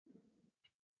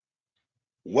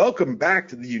Welcome back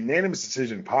to the Unanimous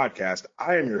Decision Podcast.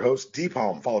 I am your host,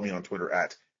 DPalm. Follow me on Twitter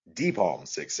at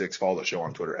DPalm66. Follow the show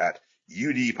on Twitter at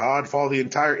UDPod. Follow the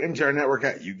entire MTR network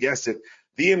at, you guessed it,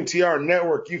 the MTR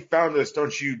network. You found us.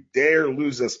 Don't you dare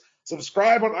lose us.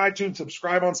 Subscribe on iTunes,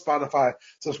 subscribe on Spotify,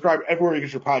 subscribe everywhere you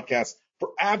get your podcasts for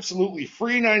absolutely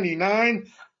free 99.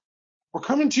 We're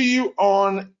coming to you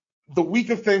on the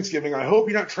week of Thanksgiving. I hope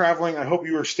you're not traveling. I hope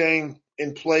you are staying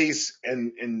in place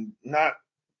and not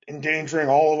endangering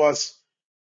all of us.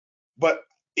 But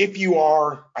if you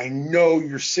are, I know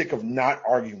you're sick of not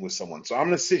arguing with someone. So I'm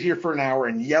going to sit here for an hour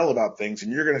and yell about things,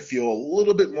 and you're going to feel a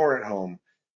little bit more at home,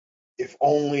 if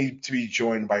only to be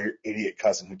joined by your idiot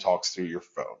cousin who talks through your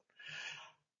phone.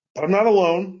 But I'm not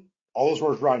alone. All those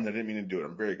words rhymed. I didn't mean to do it.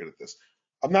 I'm very good at this.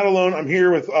 I'm not alone. I'm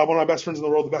here with one of my best friends in the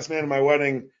world, the best man in my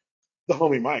wedding, the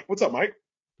homie Mike. What's up, Mike?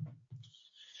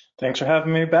 Thanks for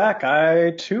having me back.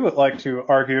 I too would like to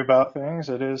argue about things.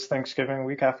 It is Thanksgiving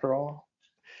week after all.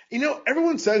 You know,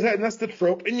 everyone says that, and that's the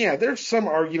trope. And yeah, there's some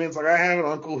arguments. Like, I have an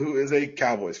uncle who is a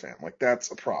Cowboys fan. Like,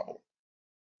 that's a problem.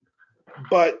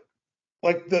 But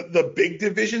like the big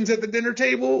divisions at the dinner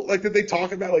table, like that they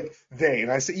talk about, like they,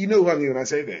 and I say, you know who I mean when I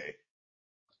say they.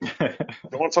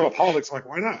 Don't want to talk about politics. I'm like,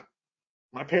 why not?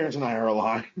 My parents and I are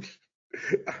aligned.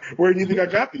 Where do you think I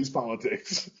got these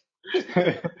politics?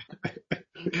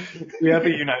 We have a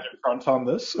united front on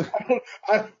this.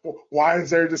 Why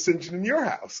is there a dissension in your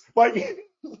house? Like,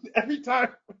 every time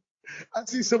I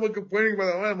see someone complaining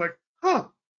about that, I'm like, huh,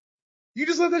 you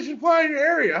just let that shit fly in your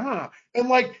area, huh? And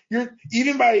like, you're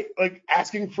even by like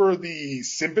asking for the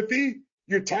sympathy,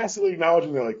 you're tacitly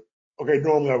acknowledging that, like, okay,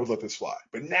 normally I would let this fly,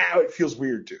 but now it feels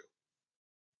weird too.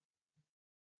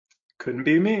 Couldn't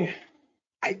be me.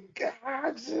 I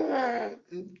gotcha.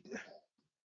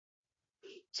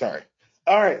 Sorry.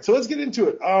 All right, so let's get into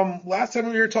it. Last time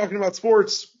we were talking about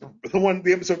sports,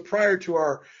 the episode prior to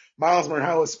our Miles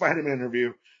Morales Spider-Man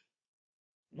review,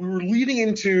 we were leading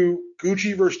into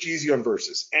Gucci versus Jeezy on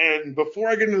Versus. And before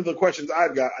I get into the questions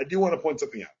I've got, I do want to point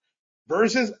something out.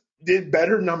 Versus did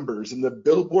better numbers in the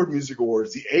Billboard Music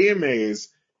Awards, the AMAs,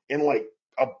 and like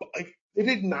they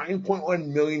did 9.1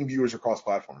 million viewers across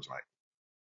platforms,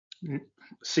 Mike.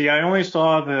 See, I only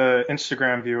saw the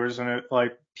Instagram viewers and it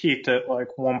like peaked at like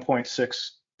 1.6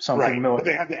 something Right. But million.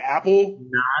 they had the Apple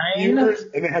Nine? viewers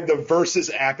and they had the Versus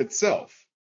app itself.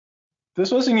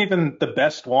 This wasn't even the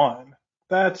best one.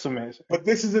 That's amazing. But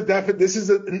this is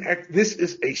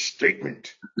a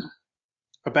statement.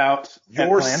 About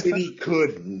Your Atlanta? city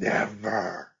could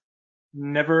never,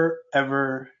 Never,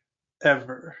 ever,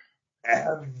 ever.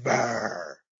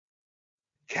 ever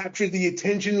capture the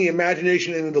attention, the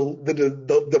imagination, and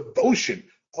the devotion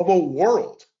of a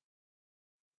world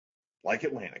like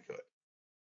Atlanta could.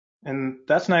 And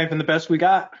that's not even the best we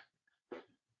got.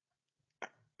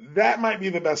 That might be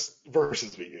the best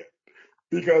verses we get,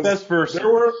 because Best versus. there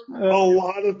were a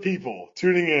lot of people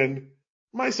tuning in,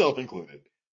 myself included,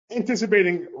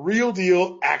 anticipating real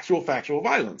deal, actual factual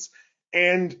violence.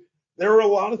 And there were a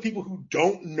lot of people who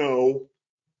don't know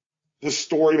the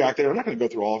story back there. I'm not going to go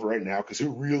through all of it right now because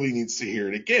who really needs to hear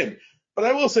it again? But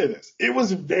I will say this. It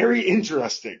was very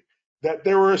interesting that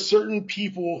there were certain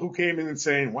people who came in and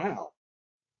saying, wow,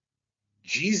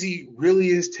 Jeezy really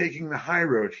is taking the high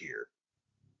road here.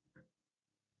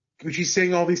 Gucci's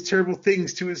saying all these terrible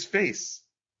things to his face.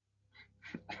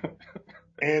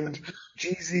 And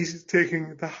Jeezy's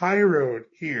taking the high road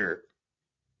here.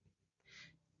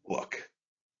 Look.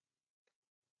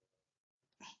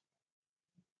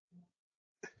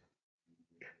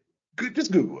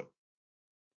 Just Google it.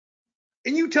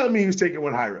 And you tell me who's taking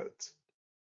what high roads.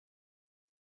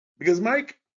 Because,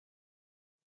 Mike,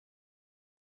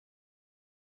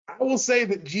 I will say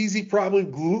that Jeezy probably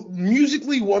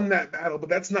musically won that battle, but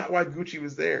that's not why Gucci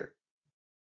was there.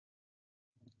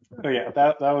 Oh yeah,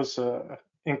 that was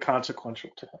inconsequential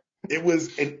to him. It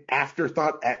was an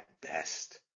afterthought at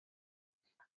best.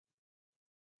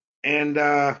 And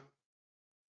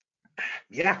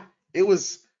yeah, it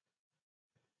was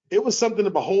something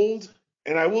to behold.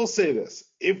 And I will say this: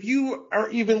 if you are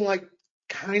even like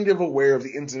kind of aware of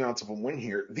the ins and outs of a win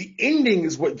here, the ending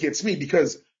is what gets me,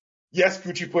 because yes,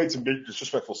 Gucci played some big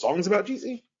disrespectful songs about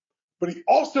Jeezy, but he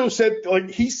also said, like,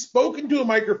 he spoke into a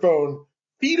microphone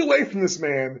feet away from this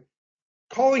man,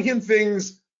 calling him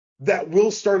things that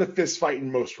will start a fist fight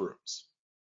in most rooms.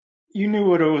 You knew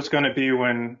what it was going to be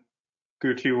when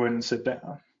Gucci wouldn't sit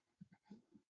down.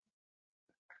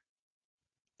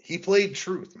 He played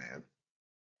truth, man.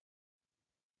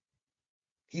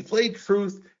 He played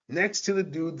truth next to the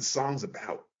dude the song's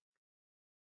about.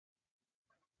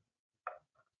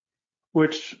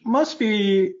 Which must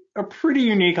be a pretty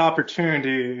unique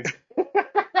opportunity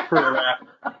for a rap.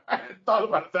 I hadn't thought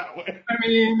about it that way. I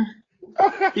mean,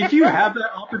 if you have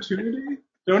that opportunity,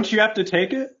 don't you have to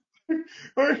take it?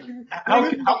 How can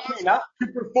you not? To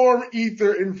perform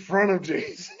Ether in front of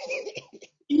Jay-Z.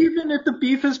 Even if the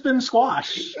beef has been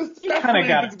squashed, you kind of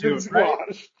got to do it,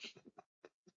 right?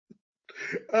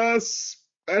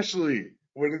 Especially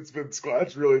when it's been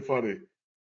squashed. Really funny.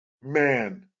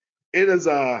 Man, it is,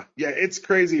 yeah, it's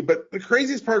crazy. But the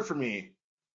craziest part for me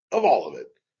of all of it,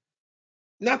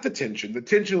 not the tension. The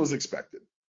tension was expected.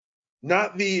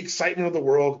 Not the excitement of the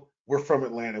world. We're from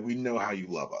Atlanta. We know how you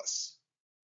love us.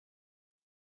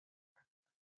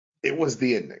 It was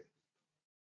the ending.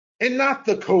 And not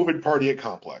the COVID party at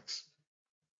Complex.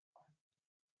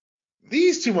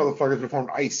 These two motherfuckers performed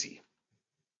Icy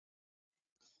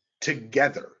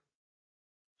together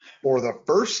for the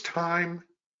first time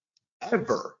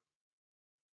ever.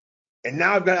 And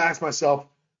now I've got to ask myself,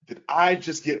 did I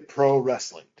just get pro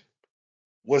wrestling?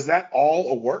 Was that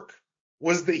all a work?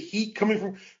 Was the heat coming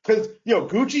from, because,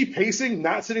 Gucci pacing,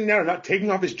 not sitting down or not taking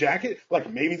off his jacket,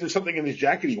 like maybe there's something in his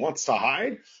jacket he wants to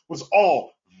hide, was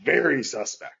all very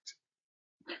suspect.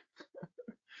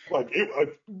 Like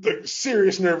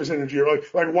serious nervous energy, or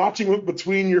like watching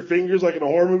between your fingers, like in a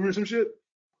horror movie or some shit.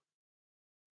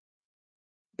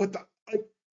 But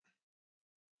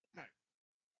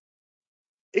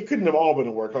it couldn't have all been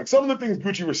a work. Like some of the things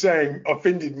Gucci was saying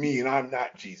offended me, and I'm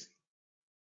not Jeezy.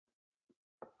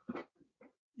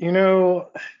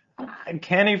 I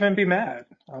can't even be mad.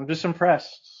 I'm just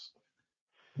impressed.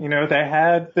 They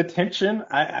had the tension.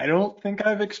 I don't think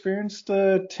I've experienced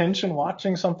the tension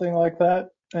watching something like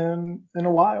that in a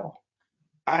while.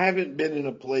 I haven't been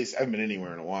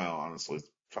anywhere in a while, honestly. It's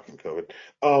fucking COVID.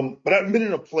 But I haven't been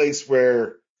in a place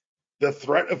where the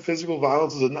threat of physical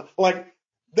violence is enough. Like,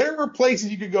 there were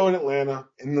places you could go in Atlanta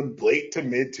in the late to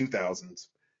mid 2000s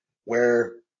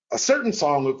where a certain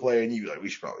song would play and you'd be like, we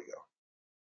should probably go.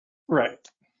 Right.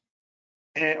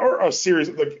 Or a series,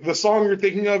 like the song you're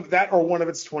thinking of, that or one of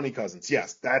its 20 cousins.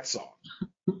 Yes, that song.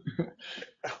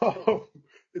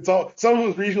 It's all, some of it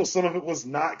was regional, some of it was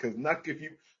not, because not if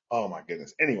you, oh my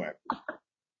goodness. Anyway,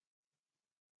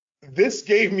 this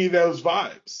gave me those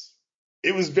vibes.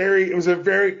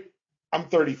 I'm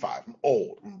 35, I'm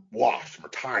old, I'm washed, I'm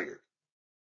retired.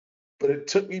 But it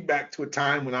took me back to a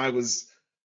time when I was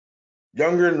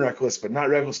younger and reckless, but not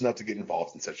reckless enough to get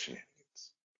involved in such shenanigans.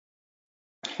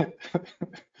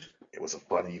 It was a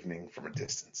fun evening from a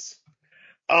distance.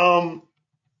 All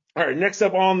right, next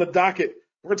up on the docket,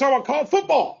 we're going to talk about college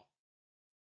football.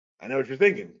 I know what you're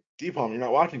thinking. D-Palm, you're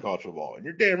not watching college football. And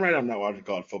you're damn right I'm not watching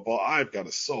college football. I've got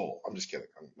a soul. I'm just kidding.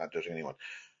 I'm not judging anyone.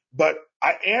 But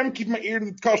I am keeping my ear to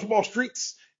the college football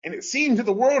streets, and it seems that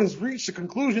the world has reached a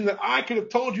conclusion that I could have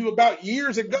told you about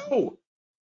years ago.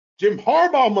 Jim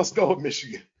Harbaugh must go at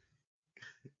Michigan.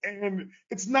 And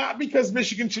it's not because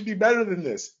Michigan should be better than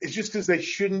this. It's just because they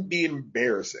shouldn't be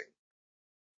embarrassing.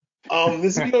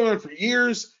 This has been going on for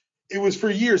years. It was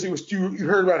you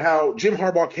heard about how Jim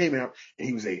Harbaugh came out and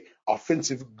he was a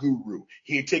offensive guru.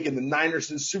 He had taken the Niners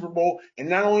to the Super Bowl, and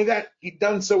not only that, he'd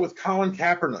done so with Colin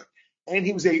Kaepernick. And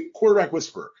he was a quarterback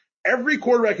whisperer. Every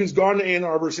quarterback who's gone to Ann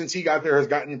Arbor since he got there has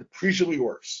gotten appreciably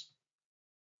worse.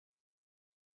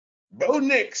 Bo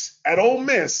Nix at Ole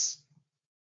Miss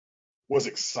was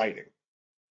exciting.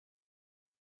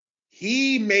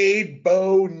 He made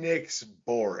Bo Nix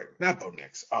boring. Not Bo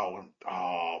Nix.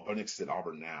 Bo Nix is at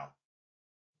Auburn now.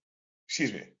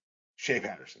 Excuse me. Shea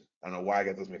Patterson. I don't know why I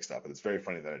got those mixed up, but it's very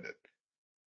funny that I did.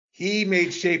 He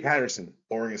made Shea Patterson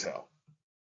boring as hell.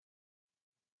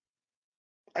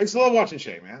 I used to love watching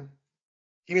Shea, man.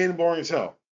 He made him boring as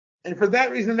hell. And for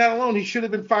that reason, that alone, he should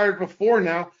have been fired before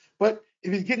now. But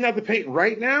if he's getting out the paint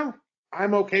right now,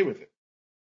 I'm okay with it.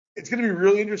 It's going to be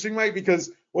really interesting, Mike,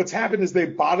 because what's happened is they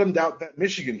bottomed out that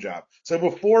Michigan job. So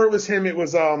before it was him, it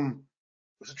was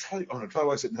Charlie? Oh no, Charlie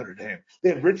Weiss at Notre Dame. They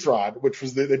had Rich Rod, which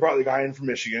was they brought the guy in from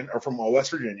Michigan or from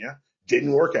West Virginia.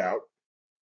 Didn't work out.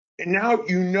 And now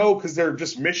because they're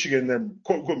just Michigan, they're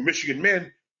quote unquote Michigan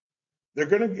men. They're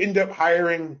going to end up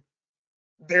hiring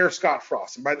their Scott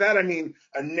Frost. And by that, I mean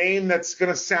a name that's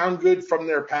going to sound good from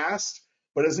their past,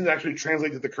 but doesn't actually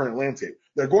translate to the current landscape.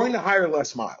 They're going to hire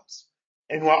Les Miles.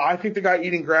 And while I think the guy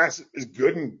eating grass is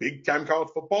good in big-time college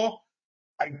football,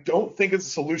 I don't think it's a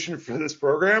solution for this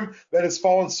program that has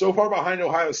fallen so far behind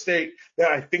Ohio State that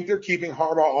I think they're keeping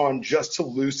Harbaugh on just to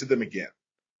lose to them again.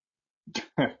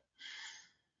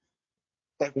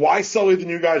 Like, why sully the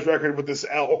new guy's record with this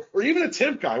L? Or even a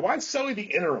temp guy. Why sully the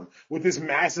interim with this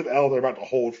massive L they're about to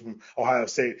hold from Ohio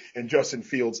State and Justin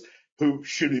Fields, who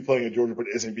should be playing at Georgia but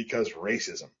isn't because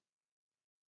racism?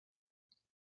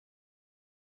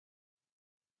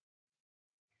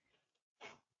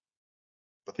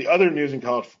 But the other news in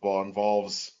college football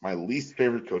involves my least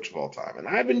favorite coach of all time. And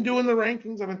I've been doing the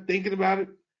rankings. I've been thinking about it.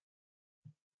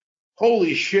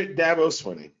 Holy shit, Dabo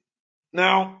Swinney.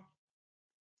 Now,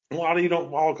 a lot of you don't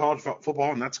follow college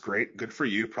football, and that's great. Good for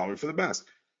you. Probably for the best.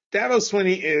 Dabo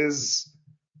Swinney is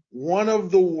one of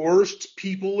the worst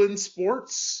people in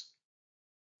sports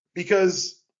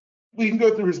because we can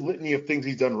go through his litany of things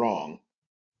he's done wrong.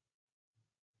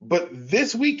 But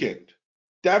this weekend,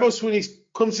 Dabo Swinney's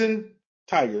Clemson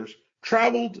Tigers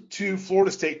traveled to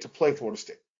Florida State to play Florida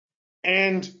State.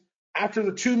 And after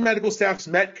the two medical staffs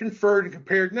met, conferred, and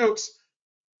compared notes,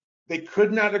 they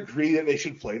could not agree that they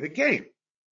should play the game.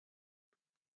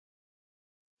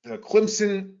 The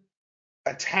Clemson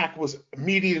attack was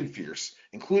immediate and fierce,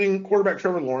 including quarterback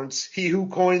Trevor Lawrence, he who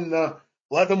coined the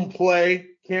let them play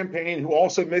campaign, who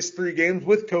also missed 3 games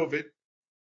with COVID,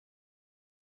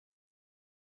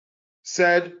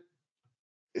 said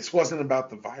this wasn't about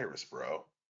the virus, bro.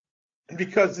 And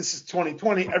because this is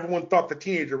 2020, everyone thought the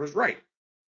teenager was right.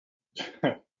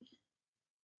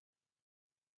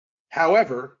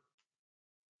 However,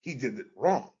 he did it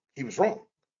wrong. He was wrong.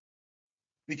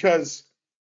 Because,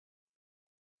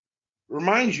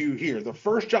 remind you here, the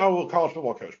first job of a college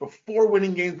football coach, before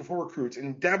winning games, before recruits,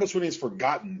 and Dabo Swinney has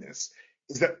forgotten this,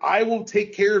 is that I will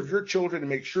take care of your children and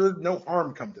make sure no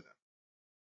harm come to them.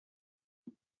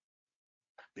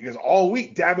 Because all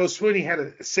week, Dabo Swinney had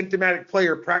a symptomatic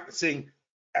player practicing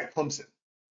at Clemson.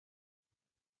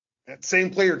 That same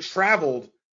player traveled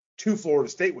to Florida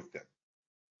State with them.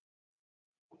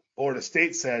 Florida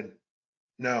State said,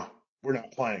 no, we're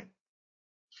not playing.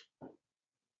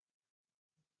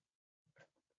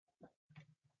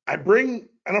 I don't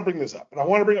bring this up, but I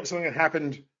want to bring up something that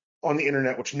happened on the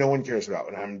internet, which no one cares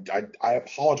about. And I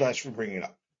apologize for bringing it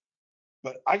up.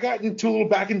 But I got into a little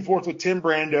back and forth with Tim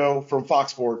Brando from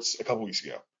Fox Sports a couple weeks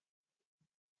ago.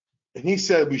 And he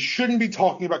said we shouldn't be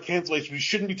talking about cancellation. We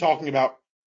shouldn't be talking about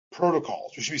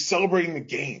protocols. We should be celebrating the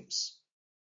games.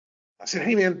 I said,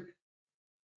 hey, man,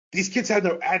 these kids have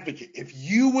no advocate. If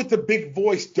you with the big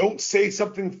voice don't say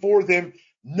something for them,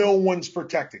 no one's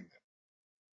protecting them.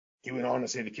 He went on to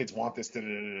say the kids want this,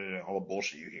 all the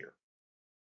bullshit you hear.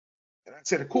 And I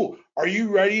said, cool. Are you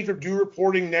ready to do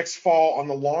reporting next fall on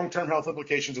the long-term health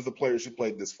implications of the players who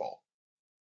played this fall?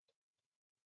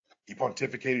 He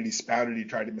pontificated, he spouted, he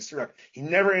tried to misdirect. He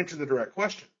never answered the direct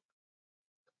question.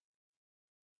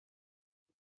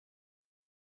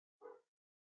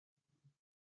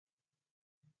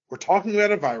 We're talking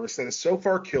about a virus that has so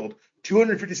far killed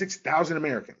 256,000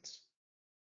 Americans.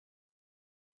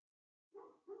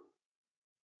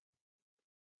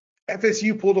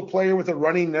 FSU pulled a player with a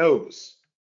runny nose.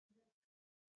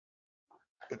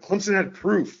 But Clemson had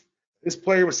proof. This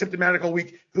player was symptomatic all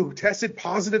week who tested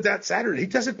positive that Saturday. He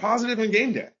tested positive on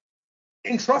game day.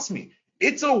 And trust me,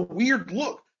 it's a weird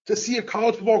look to see a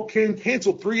college football game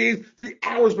canceled 3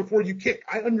 hours before you kick.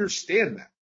 I understand that.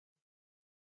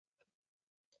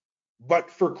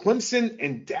 But for Clemson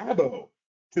and Dabo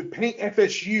to paint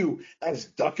FSU as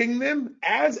ducking them,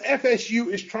 as FSU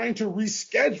is trying to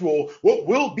reschedule what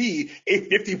will be a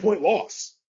 50-point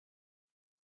loss.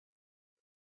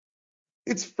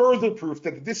 It's further proof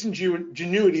that the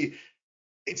disingenuity,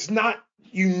 it's not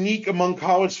unique among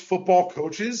college football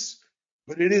coaches,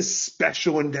 but it is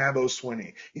special in Dabo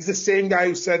Swinney. He's the same guy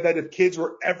who said that if kids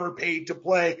were ever paid to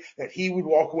play, that he would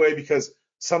walk away because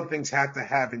some things have to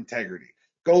have integrity.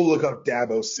 Go look up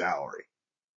Dabo's salary.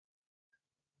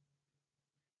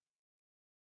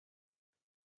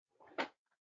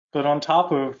 But on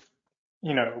top of,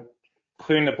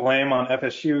 putting the blame on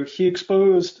FSU, he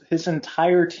exposed his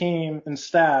entire team and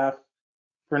staff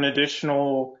for an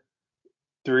additional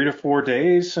 3 to 4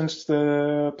 days since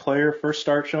the player first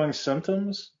started showing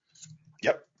symptoms.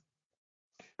 Yep.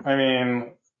 I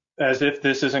mean, as if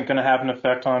this isn't going to have an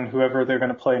effect on whoever they're going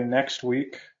to play next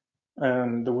week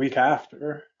and the week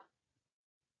after.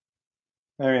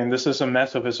 I mean, this is a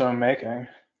mess of his own making.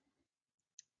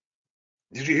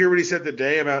 Did you hear what he said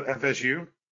today about FSU?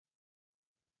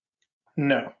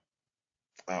 No.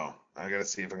 Oh, I got to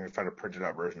see if I can find a printed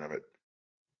out version of it.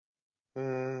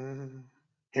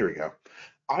 Here we go.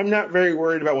 I'm not very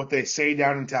worried about what they say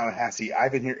down in Tallahassee.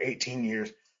 I've been here 18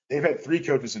 years. They've had 3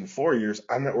 coaches in 4 years.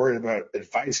 I'm not worried about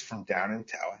advice from down in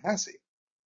Tallahassee.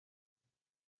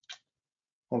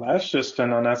 Well, that's just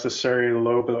an unnecessary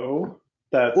low blow.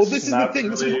 Well, this is the thing.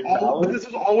 This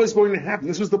was always going to happen.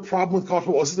 This was the problem with college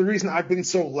football. This is the reason I've been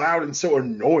so loud and so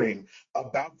annoying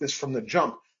about this from the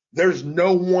jump. There's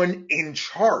no one in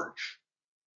charge.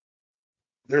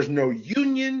 There's no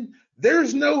union.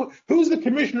 Who's the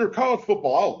commissioner of college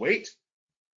football? I'll wait.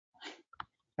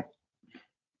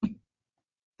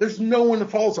 There's no one to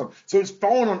follow on. So it's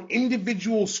fallen on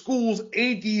individual schools,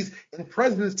 ADs, and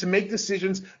presidents to make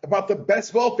decisions about the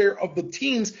best welfare of the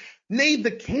teams, nay,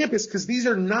 the campus, because these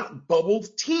are not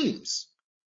bubbled teams.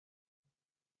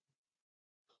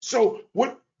 So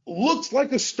what looks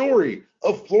like a story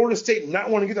of Florida State not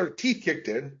wanting to get their teeth kicked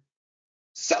in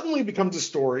suddenly becomes a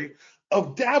story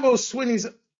of Dabo Swinney's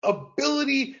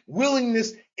ability,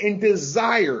 willingness, and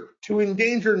desire to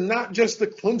endanger not just the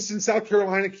Clemson, South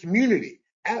Carolina community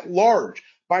at large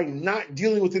by not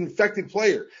dealing with an infected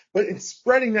player, but in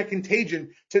spreading that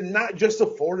contagion to not just the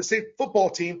Florida State football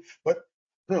team, but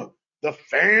the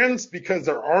fans, because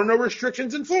there are no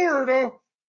restrictions in Florida.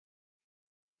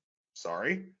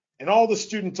 Sorry. And all the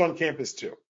students on campus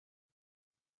too.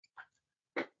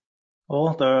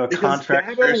 Well, the because contract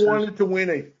Dabo tracers. wanted to win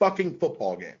a fucking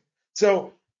football game.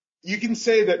 So you can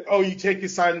say that, oh, you take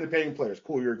his side in the paying players.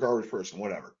 Cool, you're a garbage person,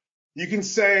 whatever. You can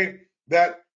say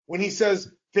that when he says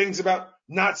things about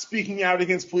not speaking out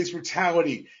against police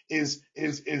brutality is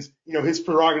his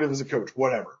prerogative as a coach,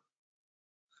 whatever.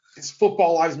 It's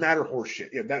football lives matter horse shit.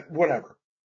 Yeah, that whatever.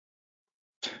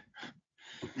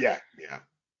 Yeah.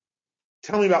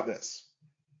 Tell me about this.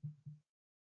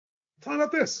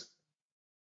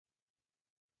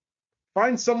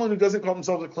 Find someone who doesn't call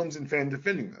themselves a Clemson fan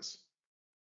defending this.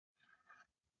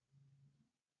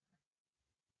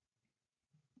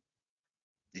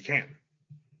 You can't.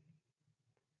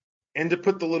 And to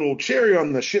put the little cherry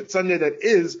on the shit Sunday that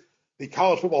is the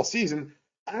college football season,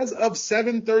 as of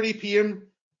 7:30 p.m.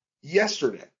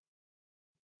 yesterday,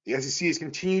 the SEC has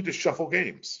continued to shuffle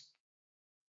games.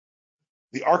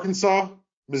 The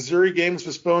Arkansas-Missouri game was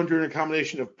postponed due to a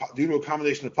combination of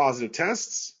positive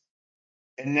tests,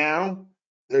 and now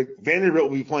Vanderbilt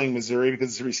will be playing Missouri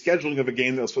because it's a rescheduling of a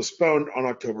game that was postponed on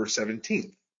October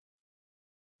 17th.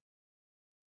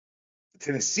 The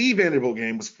Tennessee-Vanderbilt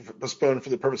game was postponed for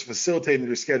the purpose of facilitating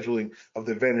the rescheduling of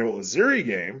the Vanderbilt-Missouri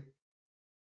game.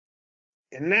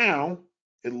 And now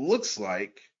it looks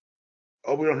like,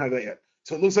 we don't have that yet.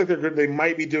 So it looks like they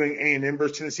might be doing A&M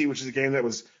versus Tennessee, which is a game that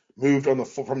was moved from the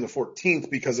 14th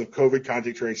because of COVID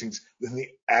contact tracings within the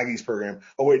Aggies program.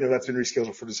 Oh, wait, no, that's been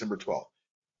rescheduled for December 12th.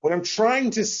 What I'm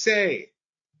trying to say,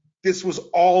 this was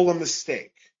all a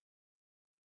mistake.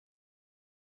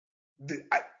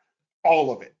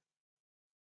 All of it.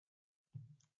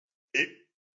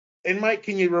 And Mike,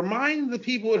 can you remind the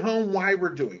people at home why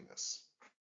we're doing this?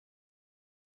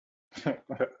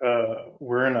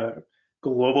 We're in a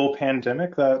global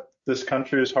pandemic that this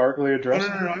country is hardly addressing.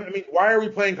 No. I mean, why are we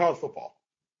playing college football?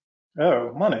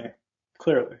 Oh, money,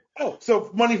 clearly. Oh,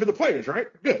 so money for the players, right?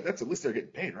 Good. That's at least they're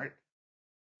getting paid, right?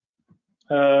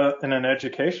 In an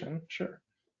education, sure.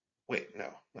 Wait, no.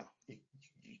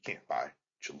 You can't buy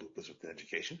chalupas with an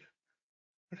education.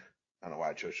 I don't know why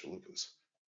I chose chalupas,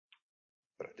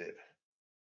 but I did.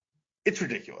 It's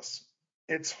ridiculous.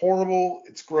 It's horrible.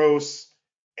 It's gross.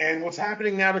 And what's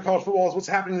happening now to college football is what's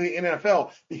happening to the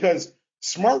NFL, because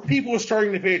smart people are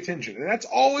starting to pay attention. And that's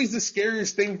always the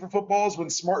scariest thing for football, is when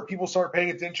smart people start paying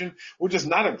attention, which is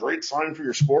not a great sign for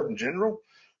your sport in general.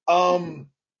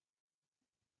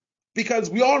 Because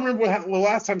we all remember what happened the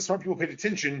last time smart people paid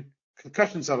attention,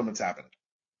 concussion settlements happened.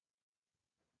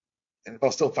 And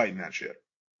NFL's still fighting that shit.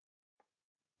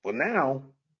 Well, now,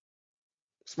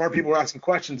 smart people are asking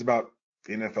questions about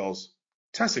the NFL's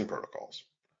testing protocols.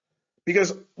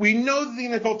 Because we know that the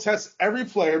NFL tests every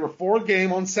player before a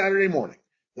game on Saturday morning.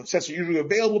 Those tests are usually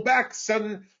available back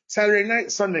Saturday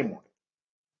night, Sunday morning.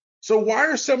 So why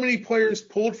are so many players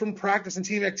pulled from practice and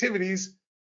team activities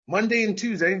Monday and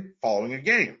Tuesday following a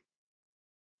game?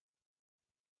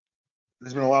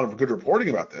 There's been a lot of good reporting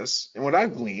about this, and what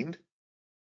I've gleaned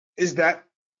is that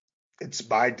it's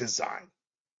by design.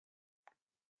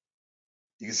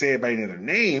 You can say it by another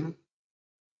name,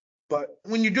 but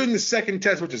when you're doing the second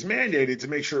test, which is mandated to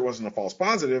make sure it wasn't a false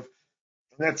positive,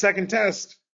 and that second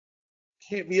test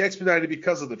can't be expedited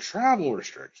because of the travel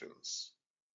restrictions,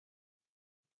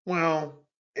 well,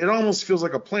 it almost feels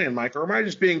like a plan, Mike, or am I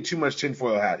just being too much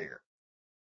tinfoil hat here?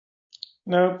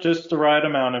 No, just the right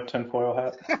amount of tinfoil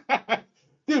hat.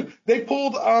 Dude, they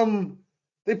pulled our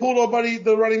buddy,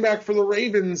 the running back for the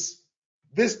Ravens,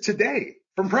 today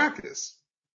from practice.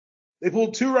 They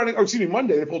pulled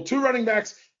Monday. They pulled 2 running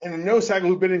backs and a nose tackle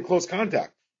who've been in close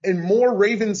contact. And more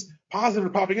Ravens positive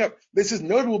are popping up. This is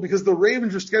notable because the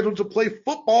Ravens are scheduled to play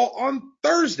football on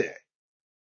Thursday.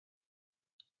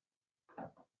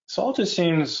 This all just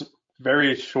seems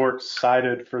very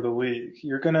short-sighted for the league.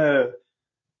 You're going to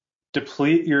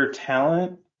deplete your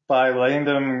talent by letting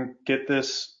them get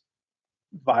this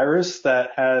virus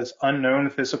that has unknown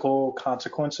physical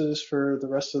consequences for the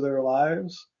rest of their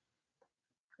lives.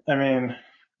 I mean,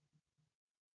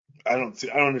 I don't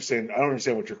understand. I don't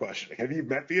understand what you're questioning. Have you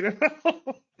met the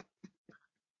NFL?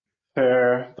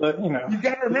 Fair, but You've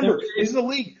got to remember, this is a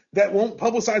league that won't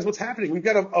publicize what's happening. We've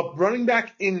got a running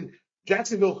back in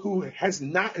Jacksonville who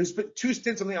spent 2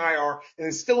 stints on the IR and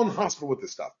is still in the hospital with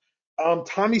this stuff.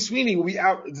 Tommy Sweeney will be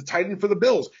out, the tight end for the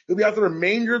Bills. He'll be out the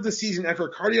remainder of the season after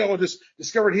a cardiologist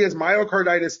discovered he has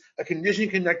myocarditis, a condition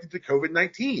connected to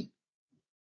COVID-19.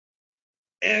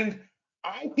 And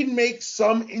I can make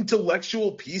some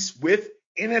intellectual peace with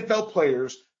NFL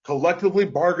players collectively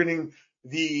bargaining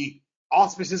the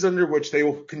auspices under which they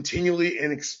will continually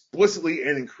and explicitly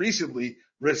and increasingly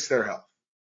risk their health.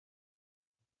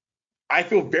 I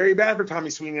feel very bad for Tommy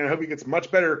Sweeney, and I hope he gets much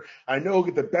better. I know he'll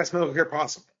get the best medical care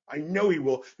possible. I know he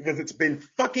will, because it's been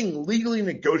fucking legally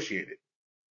negotiated.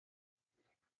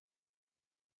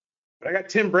 But I got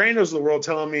Tim Brandos of the world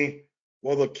telling me,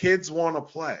 well, the kids want to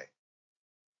play.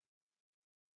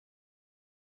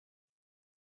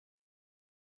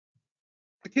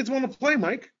 The kids want to play,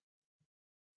 Mike.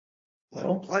 Let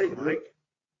them play, Mike.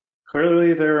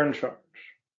 Clearly, they're in charge.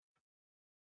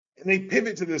 And they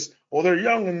pivot to this, well, they're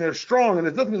young and they're strong and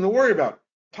there's nothing to worry about.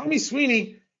 Tommy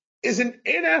Sweeney is an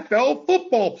NFL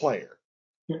football player.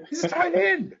 He's a tight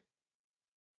end.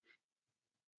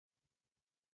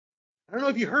 I don't know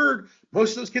if you heard,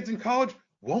 most of those kids in college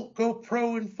won't go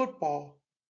pro in football.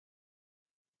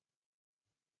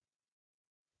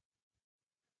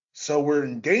 So we're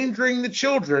endangering the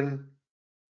children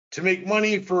to make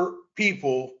money for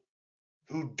people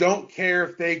who don't care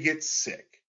if they get sick.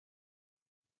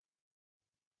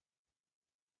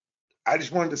 I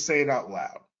just wanted to say it out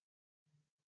loud.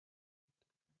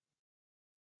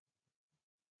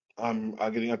 I'm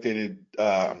getting updated.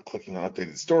 I'm clicking on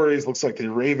updated stories. Looks like the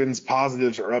Ravens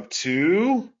positives are up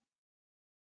to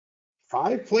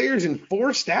 5 players and 4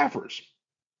 staffers.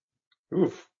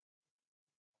 Oof.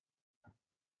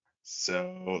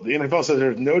 So the NFL says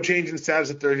there's no change in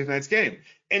status at Thursday night's game.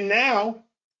 And now,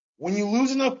 when you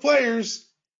lose enough players,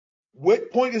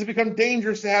 what point does it become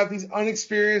dangerous to have these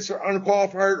unexperienced or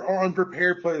unqualified or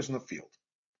unprepared players in the field?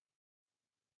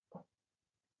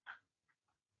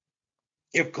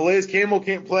 If Calais Campbell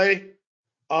can't play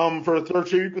for a third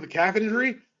straight week with a calf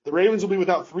injury, the Ravens will be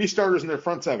without 3 starters in their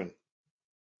front 7.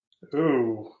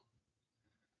 Ooh.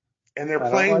 And they're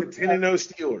playing the 10-0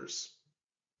 Steelers.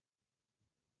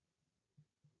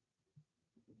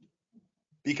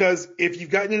 Because if you've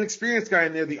got an inexperienced guy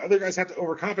in there, the other guys have to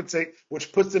overcompensate,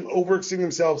 which puts them overextending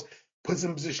themselves, puts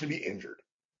them in a position to be injured.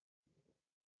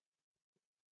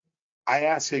 I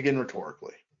ask again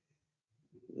rhetorically,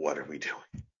 what are we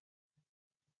doing?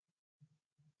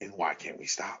 And why can't we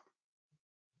stop?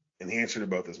 And the answer to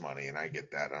both is money, and I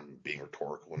get that. I'm being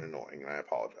rhetorical and annoying, and I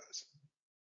apologize.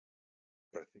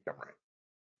 But I think I'm right.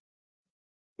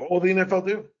 What will the NFL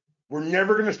do? We're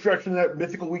never going to stretch into that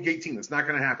mythical Week 18. That's not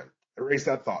going to happen. Erase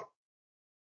that thought.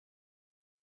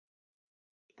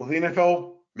 Will the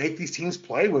NFL make these teams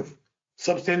play with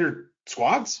substandard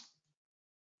squads?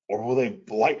 Or will they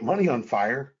light money on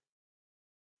fire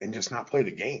and just not play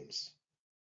the games?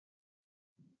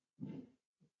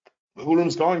 The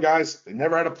Hoodlum's gone, guys. They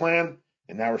never had a plan,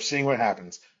 and now we're seeing what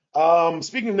happens.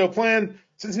 Speaking of no plan,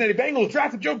 Cincinnati Bengals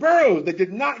drafted Joe Burrow. They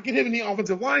did not get him any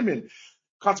offensive linemen.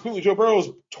 Consequently, Joe Burrow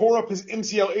tore up his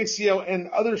MCL, ACL, and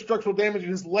other structural damage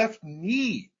in his left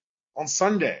knee on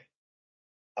Sunday.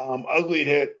 Ugly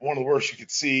hit, one of the worst you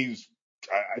could see.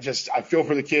 I feel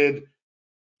for the kid.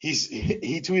 He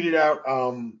tweeted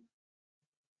out,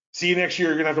 see you next year.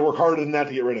 You're going to have to work harder than that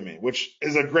to get rid of me, which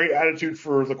is a great attitude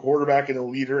for the quarterback and a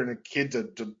leader and a kid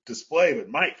to display. But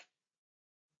Mike,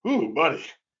 ooh, buddy,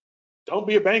 don't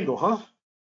be a Bengal, huh?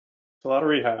 It's a lot of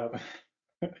rehab.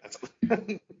 That's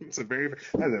a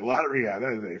lot of rehab.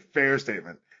 That is a fair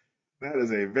statement. That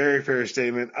is a very fair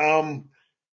statement.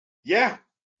 Yeah,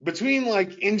 between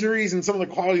like injuries and some of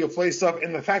the quality of play stuff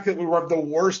and the fact that we were the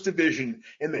worst division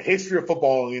in the history of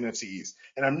football in the NFC East,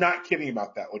 and I'm not kidding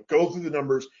about that. Like, go through the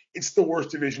numbers. It's the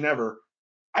worst division ever.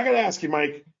 I got to ask you,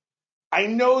 Mike, I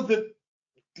know that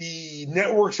the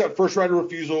networks got first right of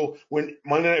refusal when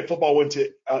Monday Night Football went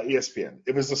to ESPN.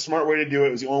 It was the smart way to do it.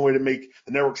 It was the only way to make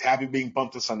the networks happy being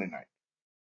bumped to Sunday night.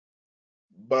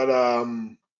 But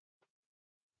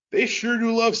they sure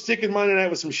do love sticking Monday night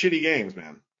with some shitty games,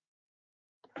 man.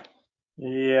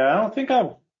 Yeah, I don't think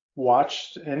I've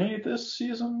watched any this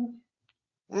season.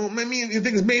 Well, I mean, the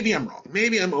thing is, maybe I'm wrong.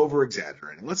 Maybe I'm over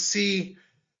exaggerating. Let's see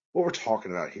what we're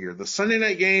talking about here. The Sunday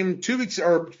night game,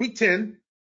 week 10,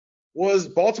 was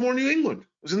Baltimore, New England.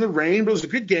 It was in the rain, but it was a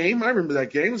good game. I remember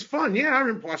that game. It was fun. Yeah, I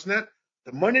remember watching that.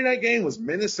 The Monday night game was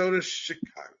Minnesota,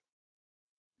 Chicago.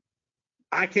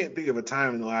 I can't think of a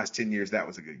time in the last 10 years that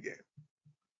was a good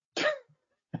game.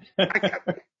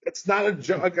 It's not a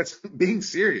joke. That's being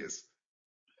serious.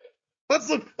 Let's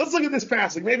look at this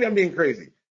passing. Maybe I'm being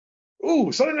crazy.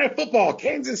 Ooh, Sunday Night Football,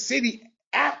 Kansas City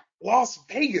at Las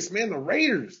Vegas. Man, the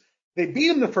Raiders. They beat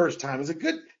them the first time. It was a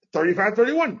good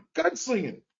 35-31.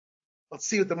 Gunslinging. Let's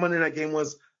see what the Monday night game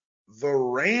was. The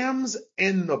Rams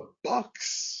and the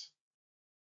Bucks.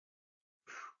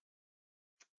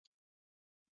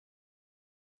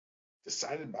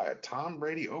 Decided by a Tom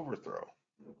Brady overthrow.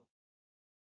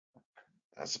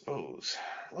 I suppose.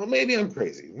 Well, maybe I'm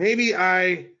crazy.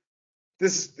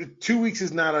 This 2 weeks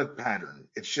is not a pattern.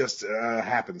 It's just a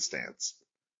happenstance.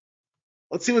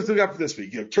 Let's see what we got for this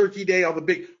week. Turkey Day, all the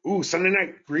big, Sunday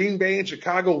night, Green Bay and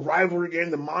Chicago rivalry game,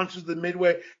 the Monsters of the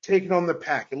Midway taking on the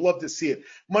Pack. I'd love to see it.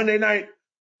 Monday night,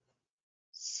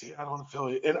 Seattle and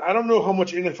Philly. And I don't know how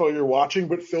much NFL you're watching,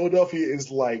 but Philadelphia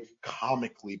is like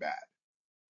comically bad.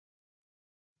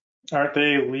 Aren't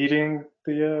they leading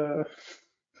the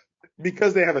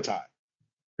Because they have a tie.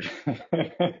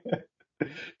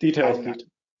 details?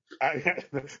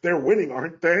 They're winning,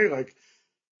 aren't they?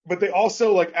 But they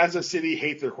also, as a city,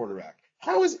 hate their quarterback.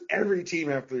 How does every team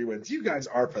have 3 wins? You guys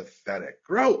are pathetic.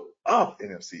 Grow up,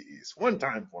 NFC East. One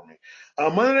time for me.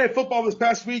 Monday Night Football this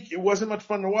past week, it wasn't much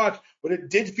fun to watch, but it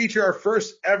did feature our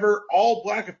first ever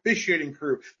all-black officiating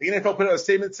crew. The NFL put out a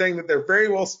statement saying that they're very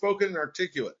well spoken and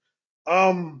articulate.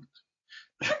 That's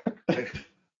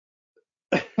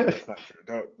not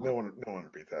true. No one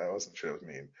repeat that. I wasn't sure it was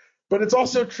mean. But it's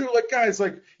also true, guys,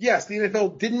 yes, the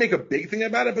NFL didn't make a big thing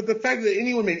about it, but the fact that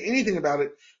anyone made anything about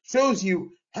it shows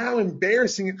you how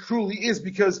embarrassing it truly is,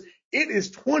 because it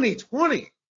is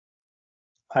 2020.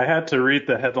 I had to read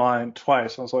the headline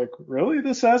twice. I was like, really?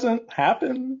 This hasn't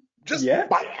happened Just yet?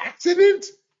 by accident?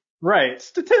 Right.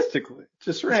 Statistically.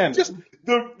 Just random. Just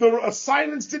the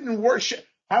assignments didn't work.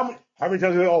 How many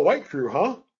times are they all white crew,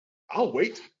 huh? I'll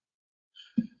wait.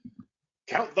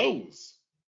 Count those.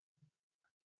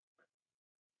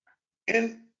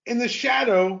 And in the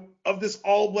shadow of this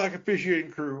all-black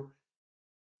officiating crew,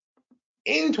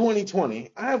 in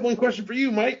 2020, I have one question for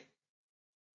you, Mike.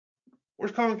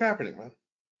 Where's Colin Kaepernick, man?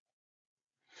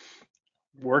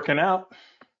 Working out.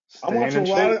 I'm watching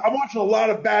a lot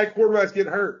of bad quarterbacks get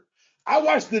hurt. I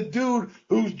watched the dude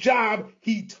whose job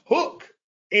he took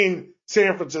in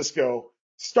San Francisco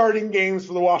starting games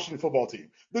for the Washington football team.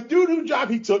 The dude whose job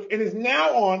he took and is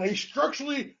now on a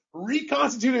structurally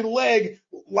reconstituted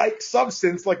leg-like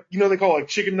substance, they call it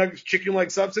chicken nuggets, chicken-like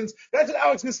substance. That's what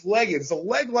Alex Smith's leg is. It's a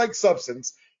leg-like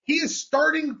substance. He is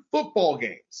starting football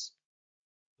games.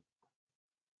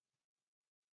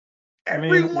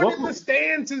 Everyone in the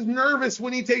stands is nervous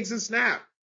when he takes a snap.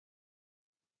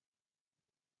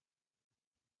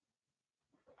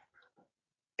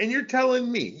 And you're telling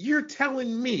me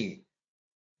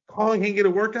Colin can't get a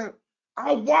workout?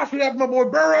 I watched what happened to my boy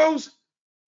Burrows.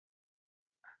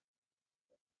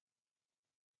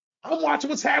 I'm watching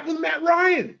what's happening with Matt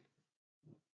Ryan.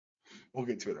 We'll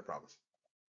get to it, I promise.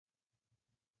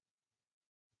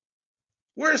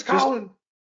 Where's Colin?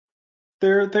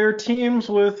 They're teams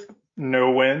with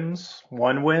no wins,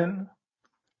 1 win.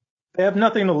 They have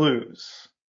nothing to lose.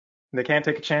 They can't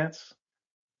take a chance.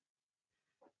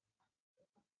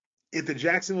 If the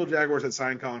Jacksonville Jaguars had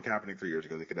signed Colin Kaepernick 3 years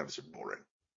ago, they could have a Super Bowl ring.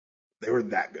 They were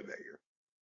that good that year.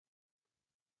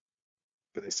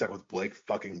 But they stuck with Blake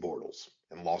fucking Bortles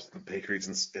and lost to the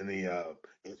Patriots in the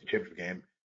championship game.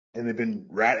 And they've been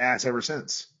rat ass ever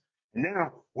since.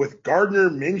 Now, with Gardner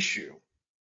Minshew,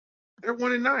 they're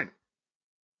 1-9.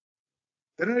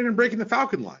 They're not even breaking the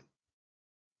Falcon line.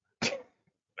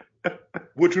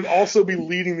 Which would also be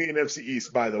leading the NFC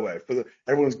East, by the way.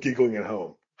 Everyone's giggling at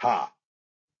home. Ha.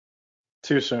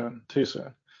 Too soon.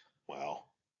 Well,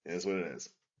 it is what it is.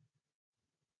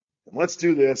 And let's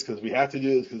do this, because we have to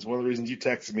do this, because one of the reasons you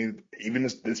texted me, even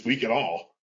this week at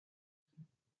all.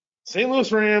 St.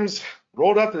 Louis Rams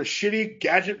rolled out their shitty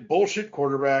gadget bullshit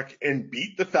quarterback and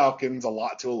beat the Falcons a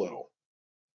lot to a little.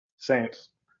 Saints.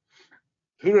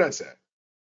 Who did I say?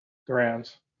 The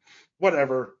Rams.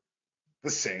 Whatever. The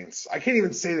Saints. I can't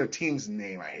even say their team's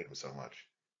name. I hate them so much.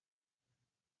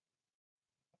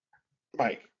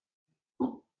 Mike,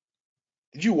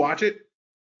 did you watch it?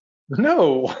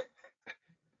 No.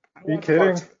 Are you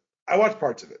kidding? I watched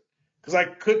parts of it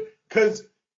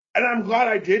and I'm glad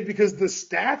I did, because the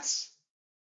stats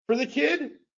for the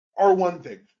kid are one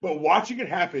thing, but watching it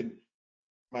happen,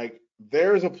 Mike,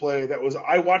 there's a play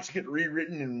I watched it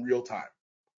rewritten in real time.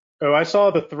 Oh, I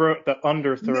saw the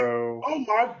underthrow. Oh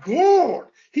my God!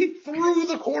 He threw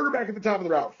the quarterback at the top of the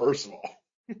route. First of all,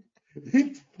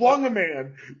 He flung a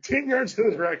man 10 yards in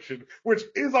the direction, which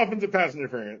is offensive pass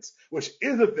interference, which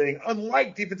is a thing,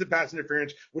 unlike defensive pass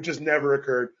interference, which has never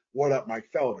occurred. What up, Mike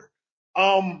Felder?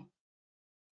 Um,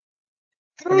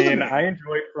 I threw the mean, I man.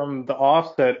 enjoyed from the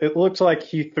offset. It looked like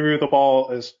he threw the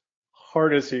ball as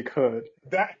hard as he could.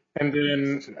 That And he's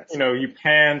then, such an excellent. you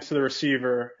pan to the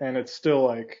receiver and it's still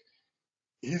like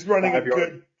He's running a 5 yards.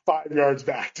 good 5 yards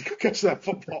back to go catch that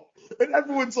football. And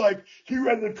everyone's like, he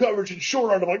ran the coverage and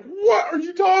short arm. I'm like, what are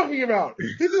you talking about?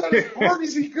 He did that as hard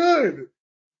as he could.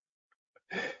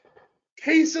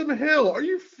 Taysom Hill, are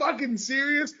you fucking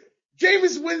serious?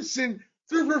 Jameis Winston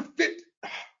threw for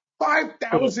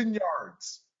 5,000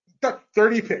 yards,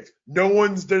 30 picks. No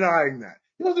one's denying that.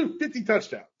 He also threw 50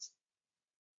 touchdowns.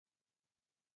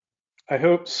 I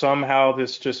hope somehow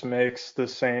this just makes the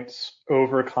Saints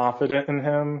overconfident in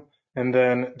him and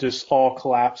then just all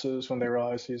collapses when they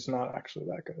realize he's not actually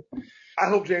that I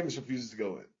hope Jameis refuses to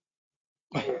go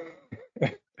in.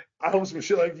 good. I hope some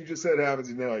shit like you just said happens,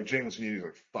 and they're like, Jameis, he's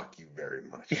like, fuck you very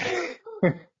much.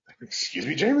 Excuse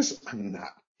me, Jameis? I'm not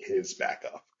his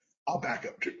backup. I'll back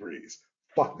up Drew Brees.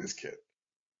 Fuck this kid.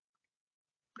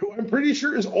 Who I'm pretty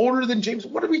sure is older than James.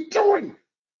 What are we doing?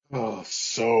 Oh,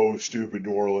 so stupid,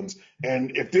 New Orleans.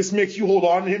 And if this makes you hold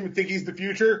on to him and think he's the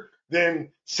future, then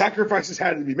sacrifices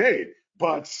had to be made.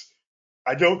 But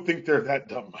I don't think they're that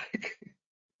dumb, Mike.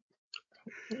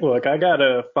 Look, I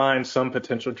gotta find some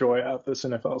potential joy out this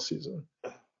NFL season.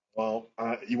 Well,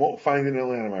 you won't find it in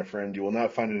Atlanta, my friend. You will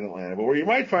not find it in Atlanta. But where you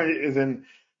might find it is in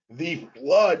the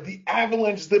flood, the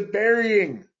avalanche, the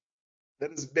burying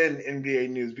that has been NBA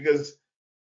news. Because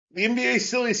the NBA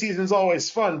silly season is always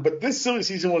fun, but this silly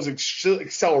season was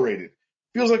accelerated.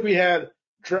 Feels like we had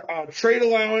trade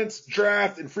allowance,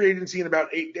 draft, and free agency in about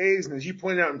 8 days. And as you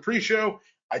pointed out in pre-show,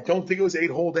 I don't think it was 8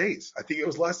 whole days. I think it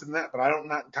was less than that, but I'm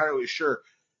not entirely sure.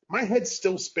 My head's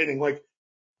still spinning. Like,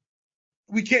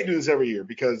 we can't do this every year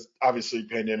because obviously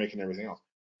pandemic and everything else.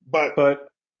 But But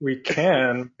we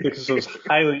can because it was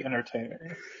highly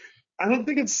entertaining. I don't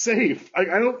think it's safe. I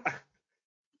don't.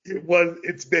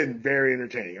 It's been very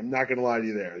entertaining. I'm not going to lie to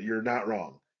you there. You're not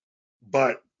wrong.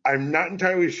 But I'm not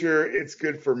entirely sure it's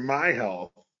good for my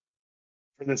health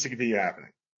for this to continue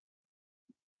happening.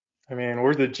 I mean,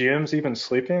 were the GMs even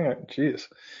sleeping? Jeez.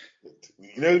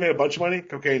 You know, they made a bunch of money?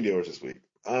 Cocaine dealers this week.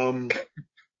 I'm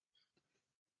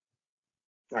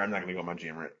not going to go on my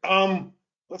GM rant.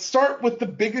 Let's start with the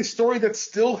biggest story that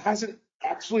still hasn't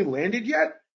actually landed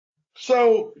yet.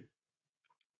 So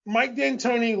Mike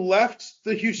D'Antoni left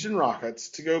the Houston Rockets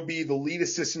to go be the lead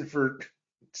assistant for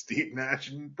Steve Nash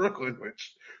in Brooklyn,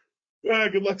 which,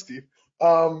 good luck, Steve.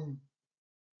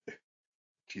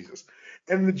 Jesus.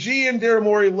 And the GM, Daryl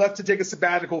Morey, left to take a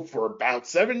sabbatical for about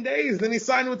 7 days. Then he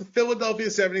signed with the Philadelphia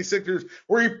 76ers,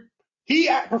 where he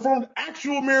performed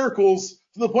actual miracles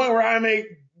to the point where I may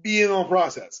be in on the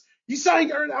process. You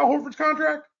signed Al Horford's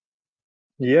contract?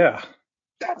 Yeah.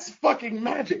 That's fucking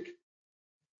magic.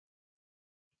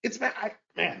 It's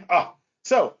man. Oh,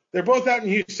 so they're both out in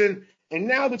Houston, and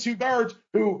now the two guards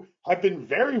who have been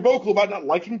very vocal about not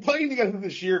liking playing together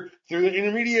this year through the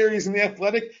intermediaries in the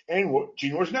Athletic and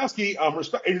Gene Wojnarowski,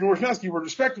 Adrian Wojnarowski were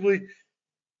respectively,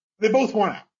 they both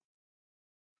won out.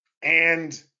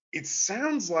 And it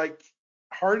sounds like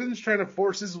Harden's trying to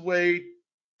force his way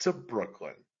to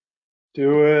Brooklyn.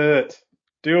 Do it.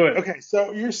 Do it. Okay,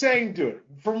 so you're saying do it.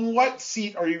 From what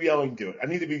seat are you yelling do it? I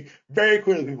need to be very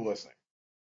clear to people listening.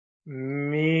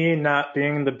 Me not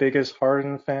being the biggest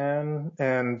Harden fan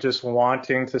and just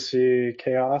wanting to see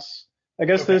chaos. I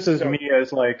guess Okay, this is so me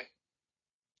as like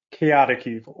chaotic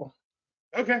evil.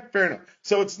 okay, fair enough.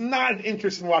 So it's not an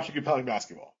interest in watching compelling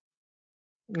basketball.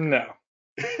 No.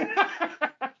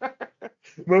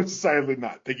 Most decidedly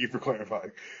not. Thank you for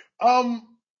clarifying.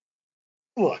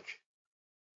 Look,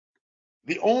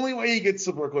 the only way he gets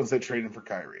to Brooklyn is they trade him for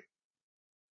Kyrie.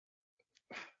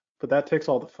 But that takes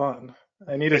all the fun.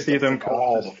 I need to It see does them take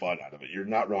all the coexist. fun out of it. You're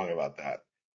not wrong about that.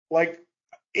 Like,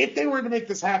 if they were to make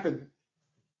this happen,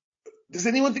 does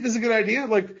anyone think this is a good idea?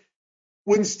 Like,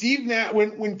 when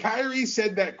Kyrie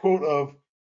said that quote of,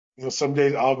 some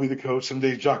days I'll be the coach, some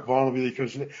days Jacques Vaughn will be the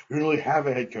coach. We don't really have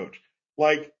a head coach.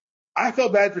 Like, I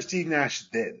felt bad for Steve Nash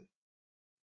then.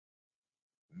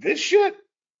 This shit,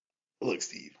 look,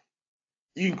 Steve,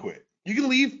 you can quit. You can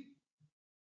leave.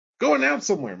 Go announce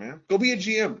somewhere, man. Go be a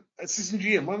GM, assistant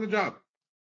GM, on the job.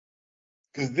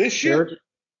 Because this shit, There,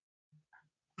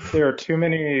 there are too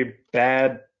many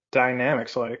bad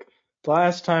dynamics. Like the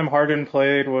last time Harden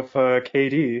played with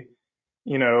KD,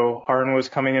 Harden was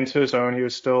coming into his own. He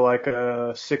was still like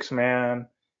a six man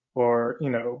or,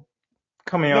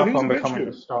 coming no, he up was on a bench becoming a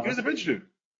dude. He star. was a bench dude.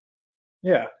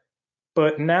 Yeah.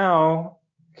 But now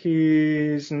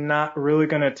he's not really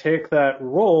going to take that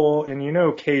role, and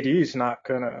KD's not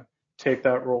going to take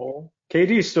that role.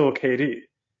 KD's still KD,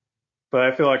 but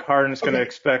I feel like Harden's going to Okay.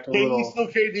 expect a KD little. still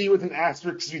KD with an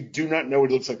asterisk because we do not know what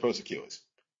he looks like post Achilles.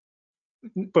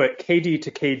 But KD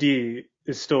to KD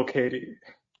is still KD.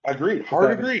 Agreed. If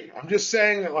Hard that makes agreed. I'm just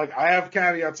saying that like I have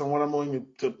caveats on what I'm willing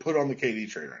to put on the KD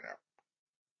train right now.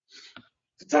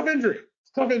 It's a tough injury.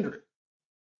 It's a tough injury.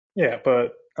 Yeah,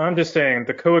 but I'm just saying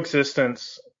the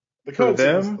coexistence The for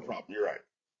coexistence is the them problem. You're right.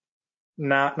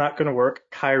 not going to work.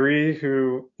 Kyrie,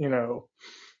 who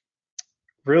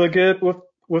really good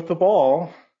with the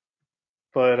ball,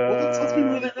 but Well, let's be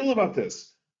really real about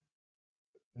this.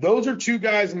 Those are two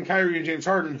guys in Kyrie and James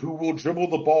Harden who will dribble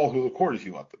the ball through the court if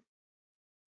you let them.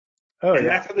 oh And yeah,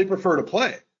 that's how they prefer to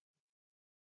play.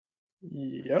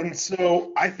 yep. And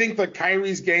so I think that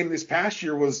Kyrie's game this past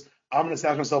year was I'm going to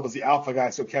establish myself as the alpha guy,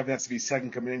 so Kevin has to be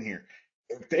second coming in here.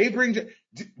 If they bring,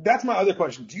 that's my other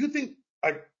question. Do you think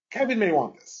like Kevin may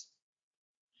want this?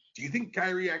 Do you think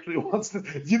Kyrie actually wants this?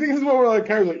 Do you think this is what we're like?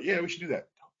 Kyrie's like, yeah, we should do that.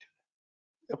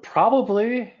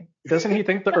 Probably. Doesn't he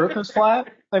think the Earth is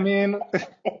flat? I mean,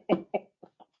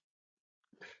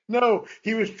 No,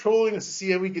 he was trolling us to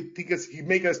see how we could think us, he'd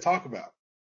make us talk about.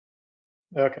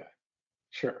 okay,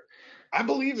 sure. I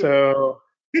believe in So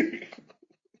it.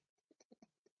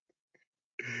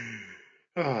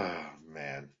 Oh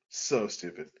man, so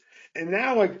stupid. And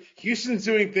now like Houston's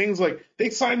doing things like they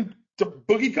signed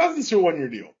Boogie Cousins to a 1 year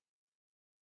deal.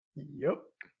 yep.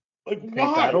 Like Think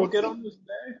why? that'll What's get the on this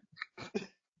day?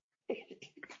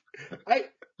 I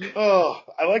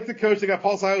I like the coach. They got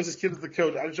Paul Silas as kid as the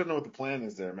coach. I just don't know what the plan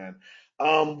is there, man.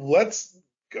 Let's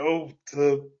go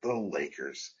to the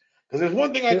Lakers. Because there's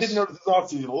one thing I did Just notice this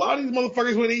offseason. A lot of these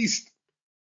motherfuckers went east.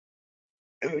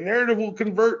 And the narrative will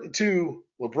convert into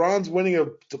LeBron's winning a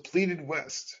depleted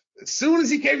West. As soon as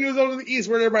he came to his own in the East,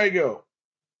 where'd everybody go?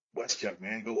 West, young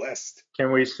man, go West.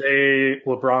 can we say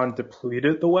LeBron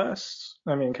depleted the West?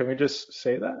 I mean, can we just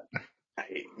say that?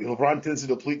 LeBron tends to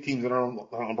deplete teams that aren't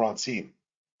on LeBron's team,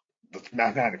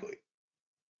 mathematically.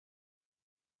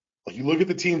 Like you look at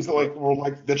the teams that like were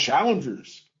like the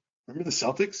challengers. Remember the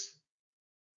Celtics?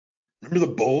 Remember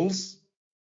the Bulls?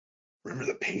 Remember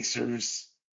the Pacers?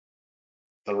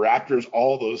 The Raptors?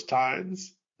 All those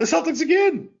times. The Celtics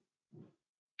again.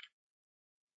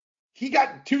 He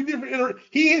got two different.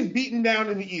 He has beaten down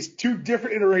in the East two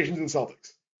different iterations in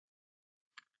Celtics.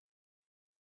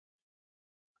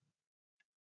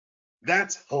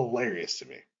 That's hilarious to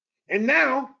me. And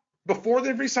now, before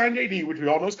they've re-signed AD, which we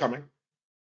all know is coming,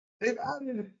 they've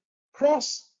added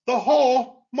across the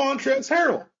hall Montrezl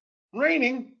Harrell,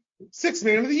 reigning sixth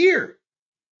man of the year.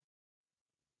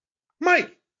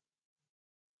 Mike,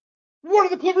 what are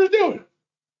the Clippers doing?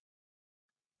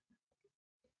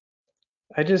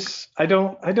 I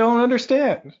don't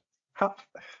understand. How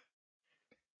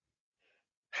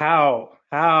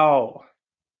how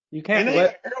you And can't they got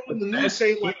let Harrell the in the news best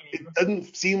saying like team. it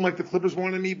doesn't seem like the Clippers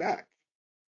wanted me back.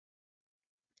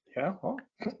 Yeah, well,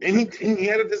 And he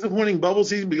had a disappointing bubble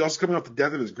season, but he also coming off the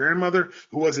death of his grandmother,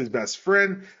 who was his best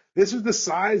friend. This was the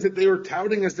size that they were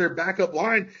touting as their backup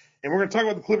line. And we're going to talk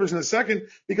about the Clippers in a second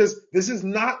because this is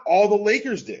not all the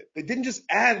Lakers did. They didn't just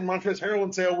add Montrezl Harrell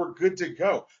and say, oh, we're good to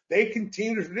go. They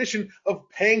continued a tradition of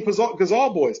paying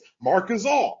Gasol boys. Mark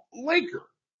Gasol, Laker.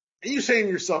 And you're saying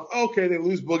to yourself, okay, they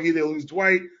lose Boogie, they lose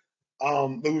Dwight,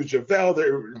 they lose JaVale,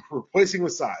 they're replacing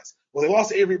with size. Well, they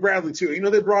lost Avery Bradley, too. You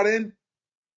know they brought in?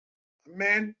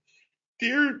 Man,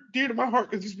 dear to my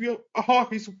heart, because used to be a Hawk.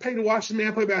 I used to pay to watch the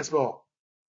man play basketball.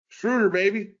 Schroeder,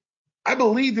 baby. I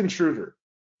believed in Schroeder.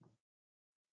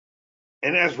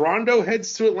 And as Rondo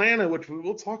heads to Atlanta, which we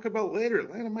will talk about later,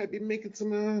 Atlanta might be making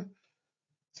some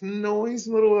noise.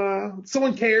 A little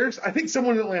someone cares. I think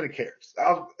someone in Atlanta cares.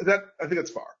 I think that's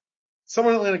far.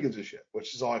 Someone in Atlanta gives a shit,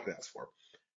 which is all I can ask for.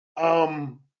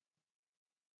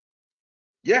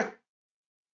 Yeah,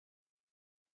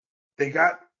 they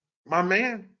got my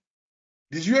man.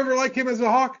 Did you ever like him as a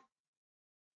Hawk?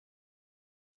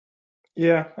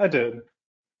 yeah, I did.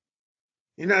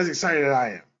 You're not as excited as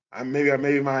I am.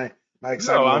 Maybe my No,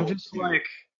 excitement I'm level just too. like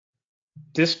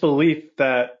disbelief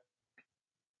that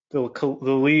the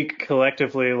league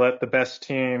collectively let the best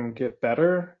team get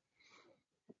better.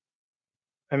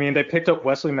 I mean, they picked up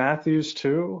Wesley Matthews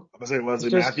too. I'm gonna say It's Wesley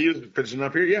just Matthews finishing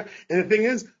up here. Yeah. And the thing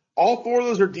is, all four of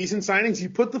those are decent signings. You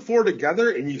put the four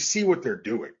together and you see what they're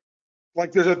doing.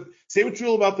 Like say what you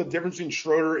will about the difference between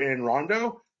Schroeder and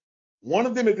Rondo. One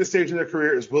of them at this stage in their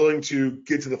career is willing to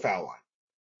get to the foul line.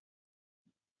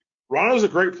 Rondo's a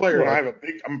great player, and look,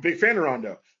 I'm a big fan of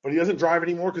Rondo, but he doesn't drive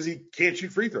anymore because he can't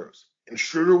shoot free throws. And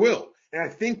Schroeder will. And I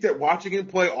think that watching him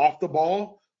play off the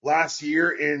ball last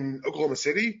year in Oklahoma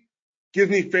City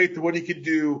gives me faith in what he could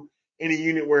do in a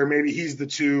unit where maybe he's the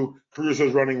 2,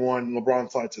 Caruso's running 1, and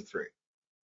LeBron slides to 3.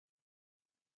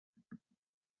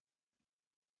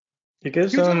 He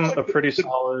gives You talk them about a like pretty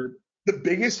solid the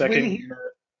biggest win second here. unit.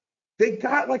 They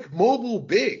got like mobile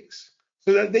bigs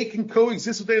so that they can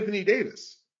coexist with Anthony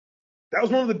Davis. That was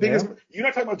one of the biggest. Yeah. You're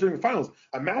not talking about during the finals.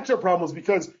 A matchup problem was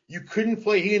because you couldn't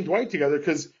play he and Dwight together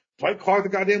because Dwight clogged the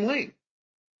goddamn lane.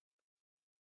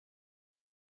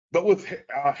 But with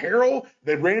Harrell,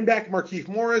 they ran back Markieff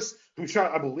Morris, who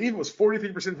shot, I believe it was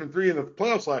 43% from 3 in the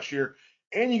playoffs last year.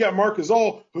 And you got Marc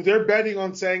Gasol, who they're betting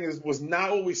on saying was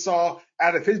not what we saw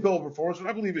out of his bubble performance, which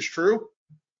I believe is true.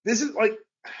 This is like,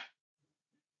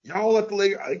 y'all let the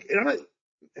Lakers, like,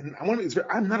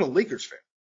 I'm not a Lakers fan.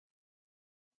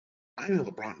 I'm a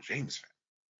LeBron James fan.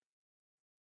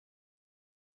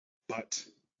 But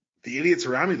the idiots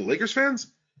around me, the Lakers fans,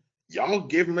 y'all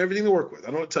gave them everything to work with. I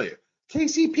don't know what to tell you.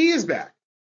 KCP is back.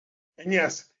 And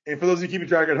yes, and for those of you keeping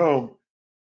track at home,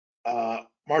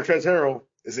 Montrezl Harrell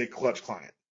is a clutch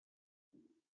client.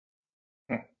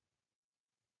 Hmm.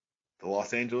 The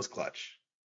Los Angeles Clutch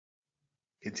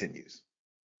continues.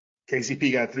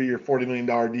 KCP got a 3-year, $40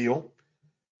 million deal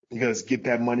because get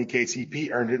that money,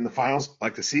 KCP earned it in the finals.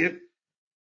 Like to see it.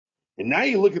 And now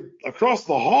you look at across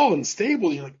the hall and stable,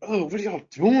 and you're like, oh, what are y'all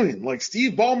doing? Like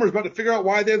Steve Ballmer's about to figure out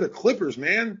why they're the Clippers,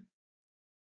 man.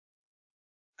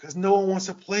 Because no one wants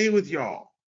to play with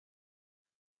y'all.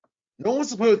 No one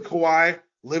wants to play with Kawhi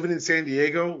living in San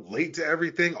Diego, late to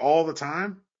everything all the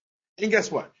time. And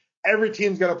guess what? Every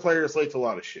team's got a player that's late to a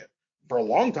lot of shit. For a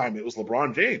long time, it was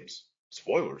LeBron James.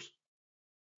 Spoilers.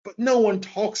 But no one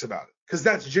talks about it because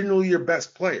that's generally your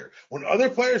best player. When other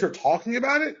players are talking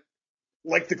about it,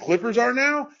 like the Clippers are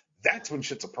now, that's when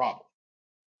shit's a problem.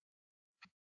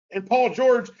 And Paul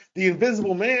George, the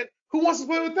invisible man, who wants to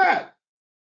play with that?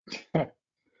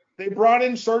 They brought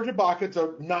in Serge Ibaka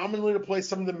to nominally replace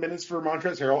some of the minutes for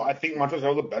Montrezl Harrell. I think Montrezl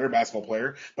Harrell's a better basketball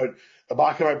player, but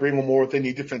Ibaka might bring them more what they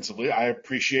need defensively. I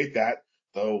appreciate that,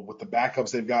 though. With the backups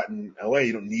they've got in LA,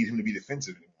 you don't need him to be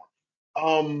defensive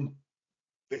anymore.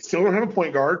 They still don't have a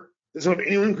point guard. They don't have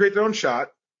anyone create their own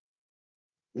shot.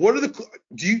 What are the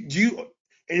do you?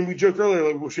 And we joked earlier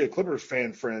like we wish we had Clippers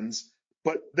fan friends,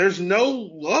 but there's no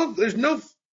love. There's no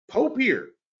hope here.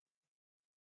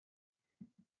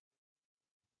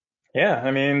 Yeah,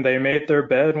 I mean, they made their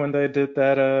bed when they did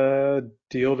that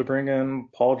deal to bring in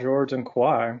Paul George and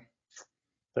Kawhi.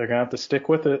 They're gonna have to stick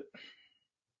with it.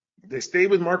 They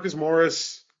stayed with Marcus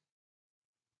Morris.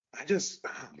 That's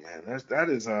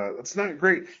not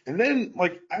great. And then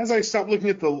like as I stopped looking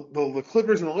at the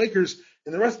Clippers and the Lakers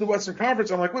and the rest of the Western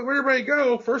Conference, I'm like, wait, where'd everybody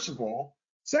go? First of all,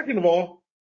 second of all,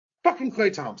 fucking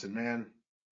Klay Thompson, man.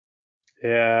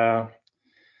 Yeah,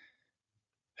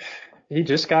 he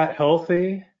just got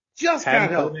healthy. Just got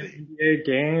Hadn't played an healthy. NBA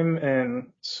game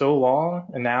in so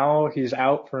long, and now he's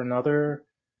out for another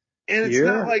And it's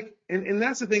not year. like, and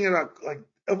that's the thing about like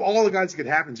of all the guys it could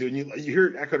happen to, and you hear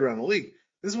it echoed around the league.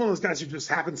 This is one of those guys who just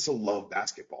happens to love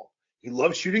basketball. He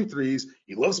loves shooting threes.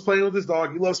 He loves playing with his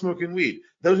dog. He loves smoking weed.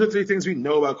 Those are 3 things we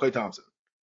know about Klay Thompson.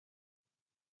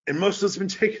 And most of it's been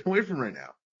taken away from him right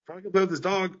now. Probably gonna play with his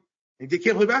dog. And he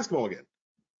can't play basketball again.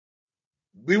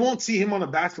 We won't see him on a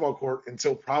basketball court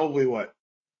until probably what,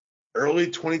 early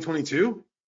 2022.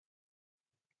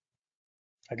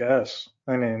 I guess.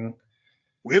 I mean,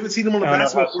 We haven't seen him on a I don't know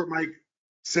basketball how. court, Mike,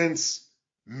 since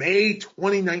May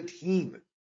 2019.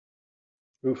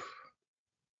 Oof.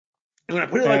 And when I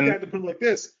put it like And that, to put it like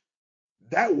this,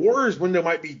 that Warriors window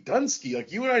might be done ski.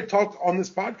 Like you and I talked on this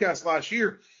podcast last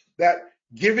year that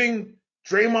giving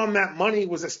Draymond that money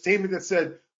was a statement that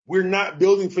said, we're not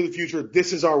building for the future.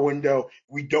 This is our window.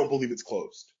 We don't believe it's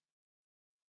closed.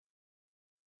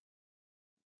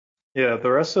 yeah,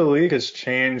 the rest of the league has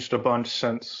changed a bunch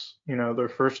since, their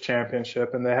first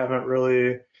championship, and they haven't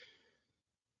really,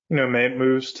 made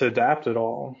moves to adapt at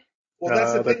all. Well,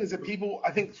 that's the That thing is that people,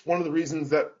 I think one of the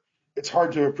reasons that it's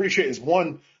hard to appreciate is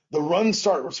one, the run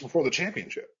starts before the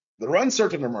championship. The run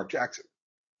starts under Mark Jackson.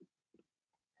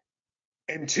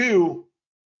 And two,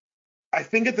 I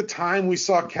think at the time we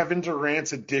saw Kevin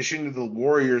Durant's addition to the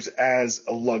Warriors as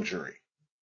a luxury.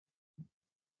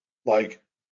 Like,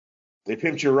 they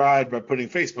pimped your ride by putting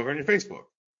Facebook on your Facebook.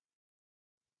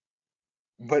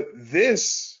 But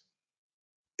this,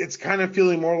 it's kind of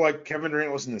feeling more like Kevin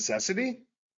Durant was a necessity.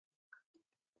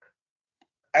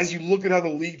 As you look at how the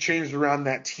league changed around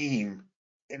that team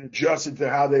and adjusted to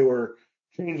how they were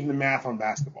changing the math on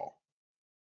basketball.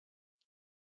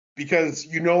 because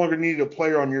you no longer needed a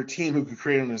player on your team who could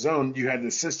create on his own. You had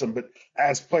this system, but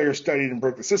as players studied and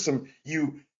broke the system,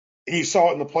 you saw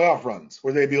it in the playoff runs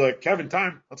where they'd be like, Kevin,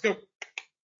 time, let's go.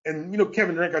 And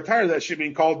Kevin Durant got tired of that shit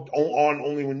being called on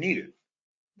only when needed,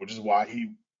 which is why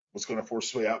he was going to force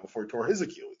his way out before he tore his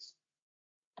Achilles.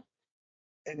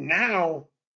 And now,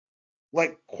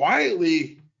 like,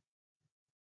 quietly,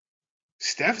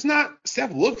 Steph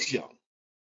looks young.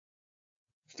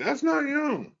 Steph's not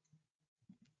young.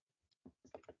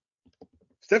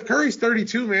 Steph Curry's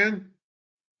 32, man.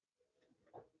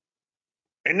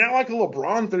 And not like a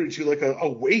LeBron 32, like a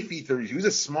wafy 32. He's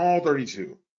a small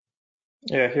 32.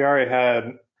 Yeah, he already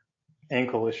had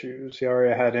ankle issues. He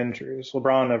already had injuries.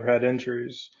 LeBron never had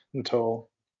injuries until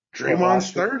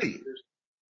Draymond's 30.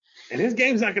 And his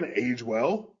game's not going to age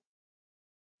well.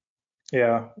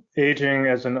 Yeah, aging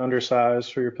as an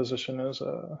undersized for your position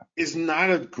is not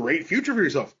a great future for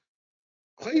yourself.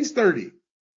 Clay's 30.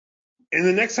 And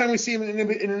the next time we see him in an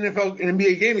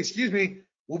NBA game,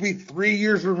 will be 3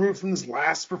 years removed from his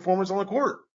last performance on the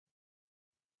court.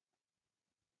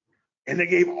 And they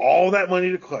gave all that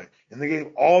money to Clay. And they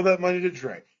gave all that money to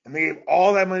Dre. And they gave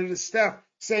all that money to Steph,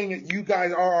 saying that you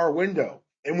guys are our window.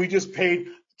 And we just paid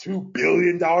 $2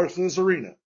 billion for this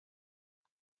arena.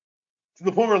 To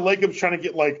the point where Lacob's trying to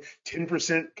get like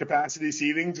 10% capacity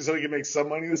seating just so he can make some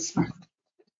money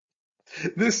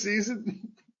this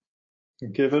season.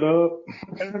 Give it up.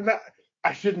 And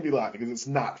I shouldn't be laughing because it's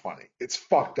not funny. It's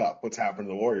fucked up what's happened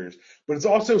to the Warriors. But it's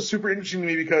also super interesting to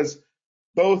me because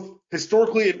both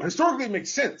historically it makes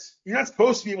sense. You're not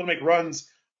supposed to be able to make runs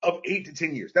of 8 to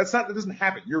 10 years. That doesn't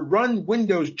happen. Your run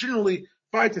window is generally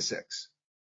 5 to 6.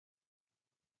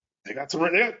 They got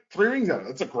 3 rings out of it.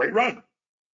 That's a great run.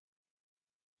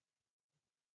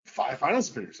 5 finals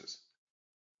appearances.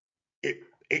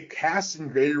 It casts in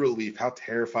greater relief how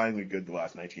terrifyingly good the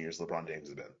last 19 years LeBron James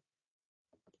has been.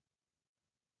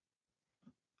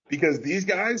 Because these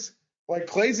guys, like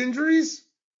Clay's injuries,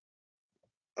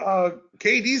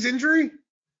 KD's injury,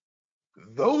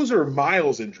 those are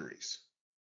Miles injuries.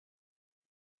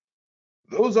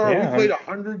 Those are, we played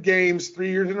 100 games 3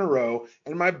 years in a row,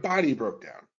 and my body broke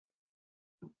down.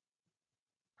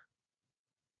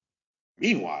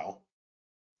 Meanwhile,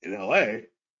 in LA,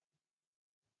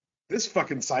 this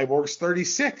fucking cyborg's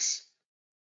 36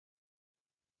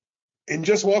 and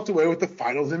just walked away with the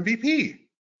finals MVP.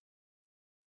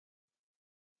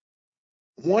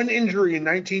 1 injury in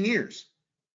 19 years.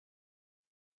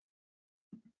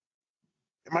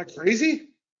 Am I crazy?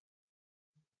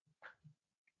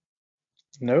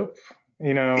 Nope.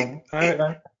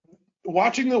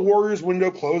 Watching the Warriors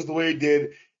window close the way it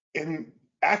did, and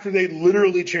after they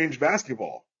literally changed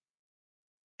basketball,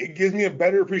 it gives me a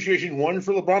better appreciation, one,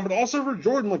 for LeBron, but also for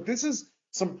Jordan. Like, this is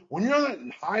when you're on that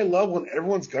high level and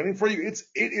everyone's gunning for you, it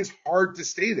is hard to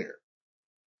stay there.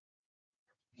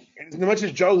 And as much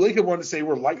as Joe Lacob wanted to say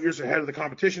we're light years ahead of the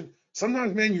competition,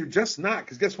 sometimes, man, you're just not.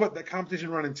 Because guess what? That competition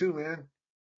running too, man.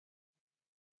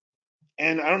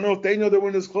 And I don't know if they know their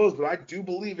window's closed, but I do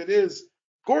believe it is.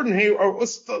 Gordon Hayward,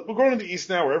 we're going to the East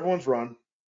now where everyone's run.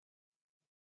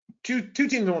 Two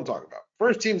teams I want to talk about.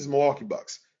 First team is the Milwaukee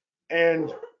Bucks.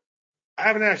 And I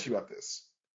haven't asked you about this.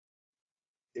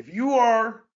 If you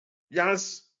are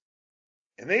Giannis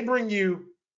and they bring you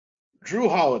Drew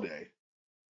Holiday,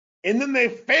 and then they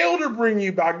fail to bring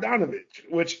you Bogdanovich,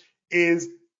 which is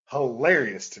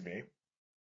hilarious to me,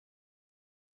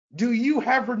 do you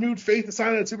have renewed faith to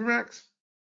sign at Supermax?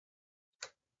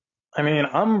 I mean,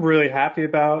 I'm really happy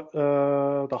about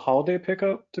the Holiday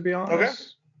pickup, to be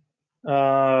honest.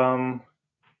 Okay.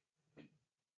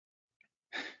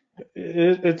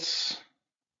 It's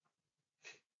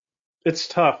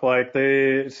tough. Like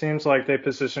it seems like they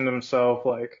positioned themselves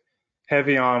like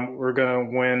heavy on we're gonna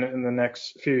win in the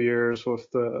next few years with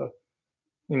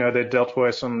they dealt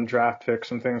with some draft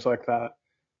picks and things like that.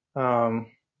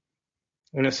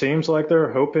 And it seems like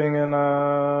they're hoping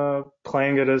and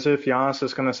playing it as if Giannis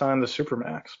is going to sign the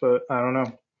Supermax, but I don't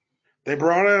know. They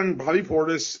brought in Bobby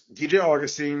Portis, DJ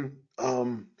Augustine.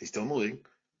 He's still in the league.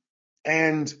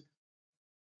 And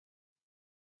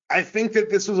I think that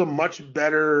this was a much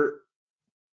better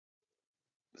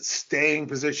staying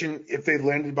position if they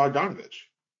landed Bogdanovich.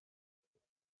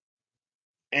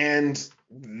 And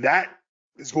that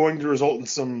is going to result in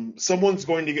someone's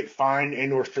going to get fined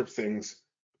and or strip things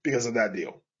because of that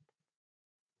deal.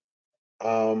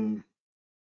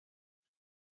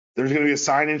 There's going to be a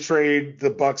sign and trade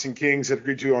the Bucks and Kings had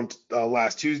agreed to on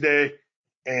last Tuesday,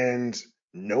 and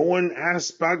no one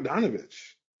asked Bogdanovich.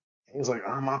 He was like,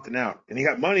 I'm opting out. And he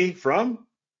got money from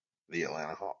the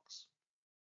Atlanta Hawks.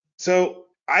 So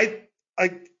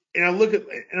And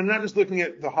I'm not just looking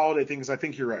at the Holiday thing, because I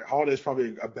think you're right. Holiday is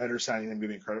probably a better signing than I'm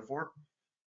giving credit for.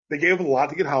 They gave up a lot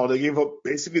to get Holiday. They gave up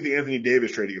basically the Anthony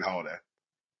Davis trade to get Holiday.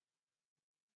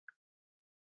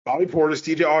 Bobby Portis,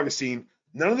 TJ Augustine.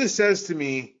 None of this says to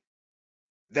me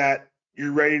that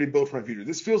you're ready to build for my future.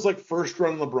 This feels like first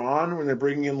run LeBron when they're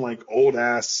bringing in like old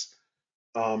ass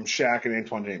Shaq and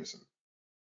Antoine Jameson.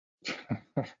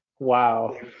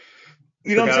 Wow.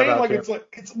 You know what I'm Forgot saying? about Like that.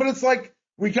 it's like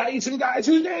we got you some guys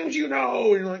whose names you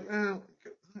know, and you're like,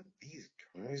 these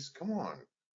guys, come on.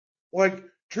 Like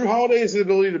Drew Holiday has the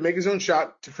ability to make his own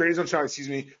shot, to create his own shot,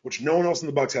 which no one else in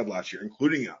the Bucks had last year,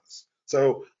 including us.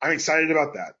 So I'm excited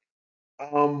about that.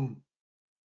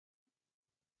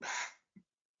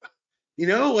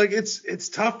 Like it's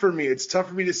tough for me. It's tough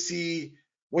for me to see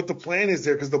what the plan is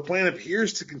there, because the plan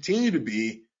appears to continue to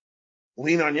be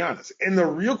lean on Giannis. And the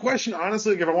real question,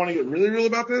 honestly, like if I want to get really real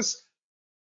about this,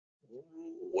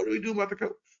 what do we do about the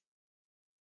coach?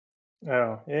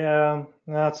 Oh, yeah,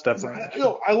 that's definitely an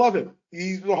issue. I love him.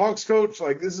 He's the Hawks coach.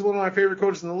 Like this is one of my favorite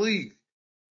coaches in the league.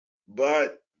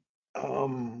 But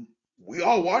we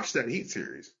all watched that Heat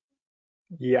series.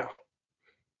 Yeah,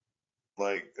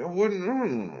 Like it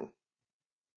wouldn't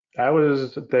that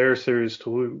was their series to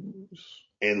lose.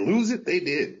 and lose it they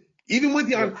did. Even with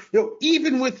Yeah.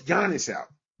 even with Giannis out.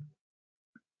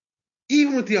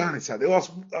 Even with Giannis out, they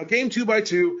lost game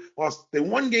 2-2. They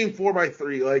won game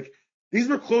 4-3. Like these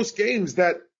were close games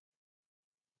that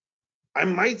I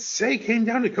might say came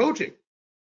down to coaching.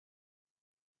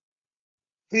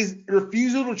 His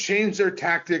refusal to change their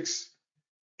tactics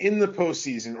in the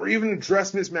postseason or even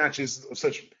address mismatches of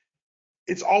such.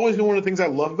 It's always been one of the things I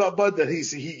love about Bud, that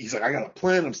he's like, I got a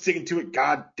plan, I'm sticking to it,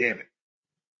 god damn it.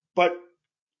 But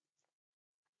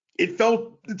it's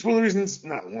one of the reasons,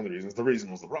 not one of the reasons, the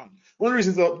reason was LeBron. One of the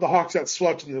reasons the Hawks got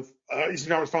swept in the Eastern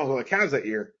Conference Finals by the Cavs that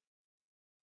year,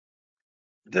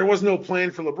 there was no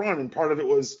plan for LeBron, and part of it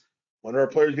was one of our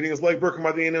players getting his leg broken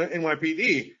by the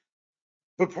NYPD.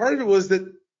 But part of it was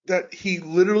that he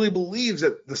literally believes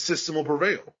that the system will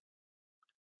prevail.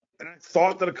 And I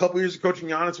thought that a couple years of coaching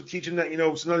Giannis would teach him that,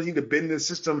 sometimes you need to bend the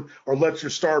system or let your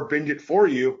star bend it for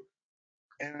you.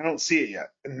 And I don't see it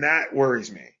yet. And that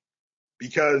worries me,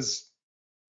 because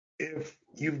if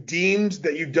you've deemed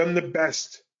that you've done the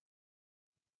best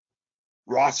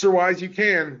roster wise you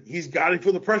can, he's got to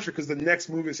feel the pressure, because the next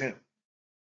move is him.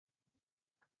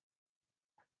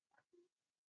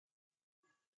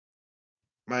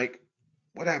 Mike,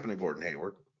 what happened to Gordon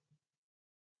Hayward?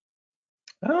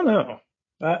 I don't know.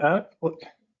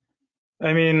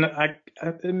 I mean,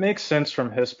 it makes sense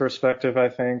from his perspective, I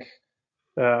think.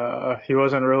 He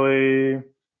wasn't really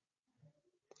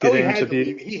Oh, he getting to had to be,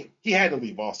 leave. He had to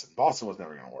leave Boston. Boston was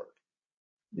never going to work.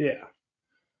 yeah,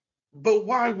 But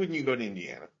why wouldn't you go to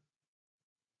Indiana?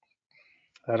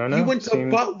 I don't You know. went to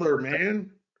Seemed, Butler,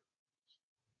 man.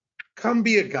 Come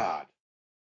be a god.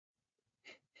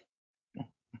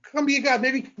 Come be a god.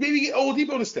 Maybe get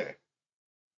Oladipo to stay.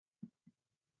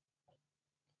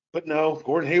 But no,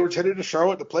 Gordon Hayward's headed to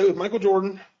Charlotte to play with Michael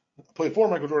Jordan. Play for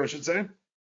Michael Jordan, I should say.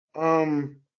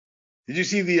 Um, did you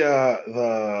see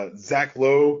the Zach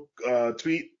Lowe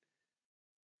tweet?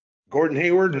 Gordon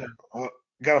Hayward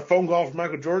got a phone call from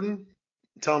Michael Jordan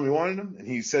telling him he wanted him, and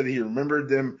he said he remembered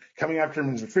them coming after him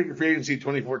in his restricted free agency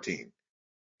 2014.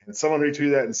 And someone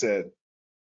retweeted that and said,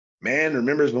 "Man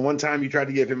remembers the one time you tried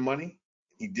to give him money,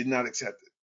 he did not accept it.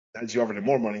 Now that you offered him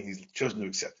more money, he's chosen to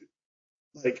accept it."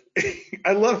 Like,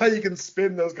 I love how you can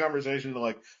spin those conversations to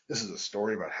like, this is a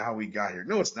story about how we got here.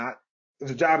 No, it's not. It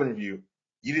was a job interview.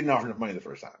 You didn't offer enough money the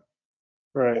first time,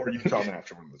 right. or you told me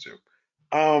after, one of the two.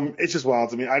 It's just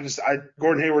wild to me.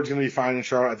 Gordon Hayward's going to be fine in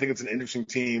Charlotte. I think it's an interesting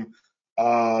team.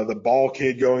 The ball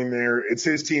kid going there, it's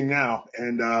his team now.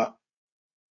 And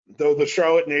though the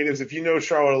Charlotte natives, if you know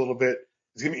Charlotte a little bit,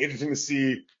 it's going to be interesting to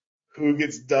see who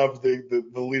gets dubbed the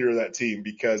leader of that team,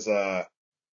 because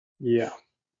Yeah.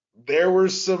 there were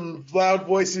some loud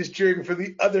voices cheering for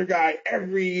the other guy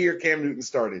every year Cam Newton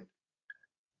started.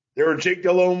 There were Jake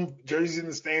Delhomme jerseys in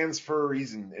the stands for a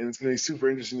reason, and it's going to be super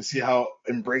interesting to see how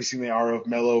embracing they are of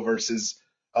Melo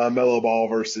Ball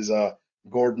versus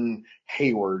Gordon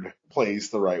Hayward plays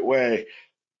the right way.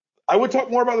 I would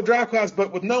talk more about the draft class,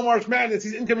 but with no March Madness,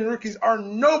 these incoming rookies are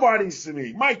nobodies to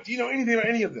me. Mike, do you know anything about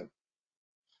any of them?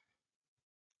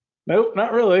 Nope,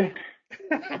 not really.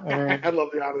 I I mean, love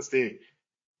the honesty.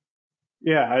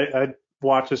 yeah, I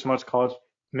watch as much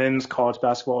men's college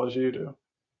basketball as you do.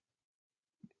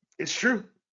 It's true.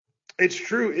 It's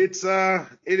true.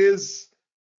 It is.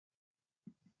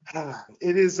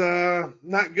 It is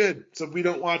not good, so we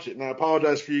don't watch it. And I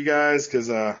apologize for you guys, because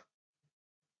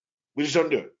we just don't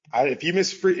do it. If you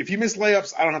miss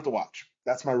layups, I don't have to watch.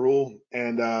 That's my rule,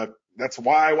 and that's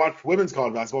why I watch women's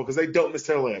college basketball because they don't miss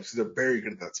their layups because they're very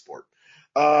good at that sport.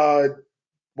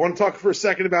 Want to talk for a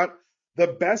second about the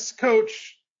best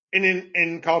coach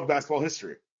in college basketball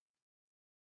history,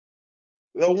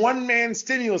 the one man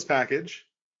stimulus package,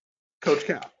 Coach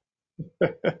Cal.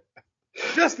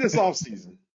 Just this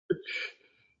offseason,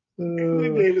 Anthony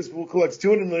Davis will collect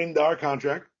 $200 million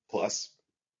contract plus.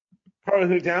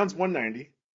 Karl-Anthony Towns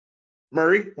 190,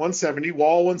 Murray 170,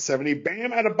 Wall 170,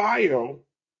 Bam Adebayo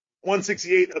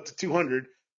 168 up to 200,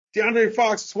 DeAndre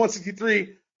Fox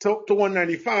 163 to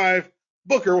 195,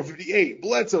 Booker 158,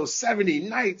 Bledsoe 70,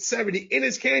 Knight 70,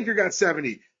 Enes Kanter got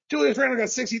 70, Julius Randle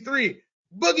got 63,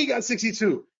 Boogie got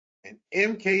 62, and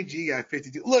MKG got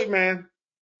 52. Look, man,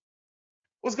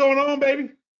 what's going on, baby?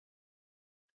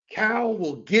 Cal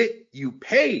will get you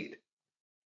paid.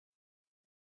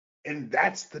 And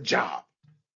that's the job.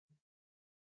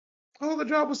 Oh, the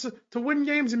job was to win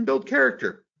games and build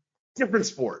character. Different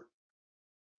sport.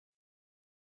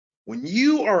 When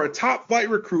you are a top flight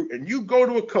recruit and you go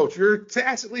to a coach, you're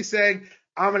tacitly saying,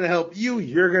 I'm going to help you,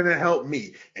 you're going to help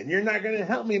me. And you're not going to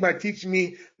help me by teaching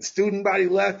me the student body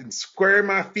left and squaring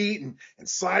my feet and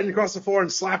sliding across the floor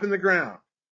and slapping the ground.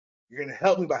 You're going to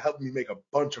help me by helping me make a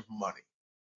bunch of money.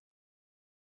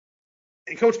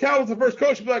 And Coach Cal was the first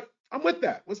coach to be like, I'm with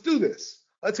that. Let's do this.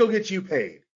 Let's go get you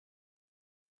paid.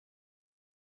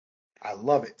 I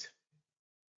love it.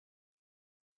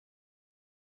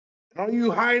 And all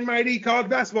you high and mighty college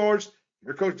basketballers,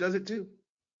 your coach does it too.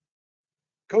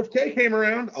 Coach K came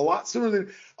around a lot sooner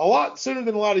than a lot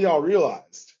of y'all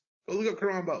realized. Go look up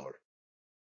Caron Butler.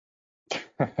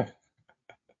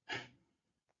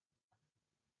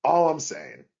 All I'm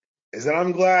saying is that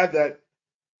I'm glad that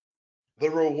the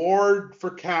reward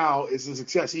for Cal is the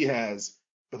success he has,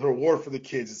 but the reward for the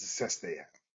kids is the success they have.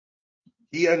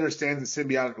 He understands the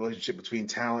symbiotic relationship between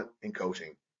talent and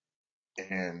coaching,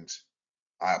 and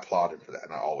I applaud him for that,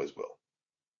 and I always will.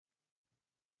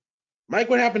 Mike,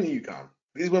 what happened to UConn?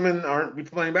 These women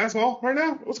aren't playing basketball right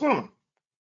now? What's going on?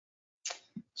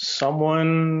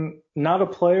 Someone, not a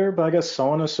player, but I guess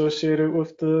someone associated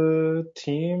with the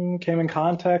team came in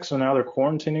contact, so now they're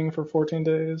quarantining for 14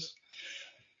 days.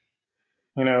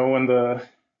 You know, when the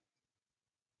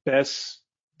best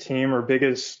team or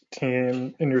biggest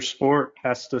team in your sport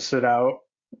has to sit out,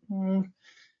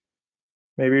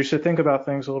 maybe you should think about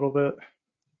things a little bit.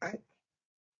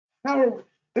 The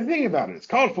thing about it is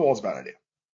college football is a bad idea.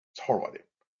 It's a horrible idea.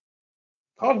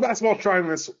 College basketball trying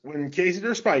this when cases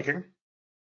are spiking.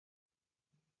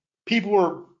 People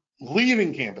are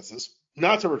leaving campuses,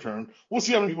 not to return. We'll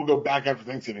see how many people go back after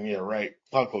Thanksgiving. Yeah, right.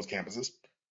 A lot of closed campuses.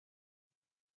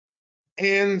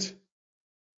 And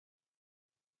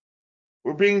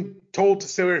we're being told to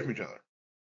stay away from each other.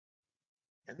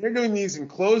 And they're doing these in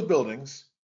closed buildings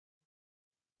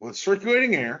with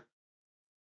circulating air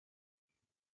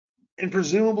and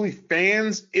presumably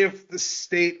fans if the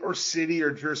state or city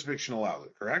or jurisdiction allows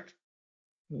it, correct?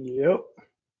 Yep.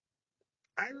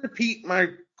 I repeat my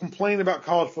complaint about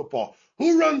college football.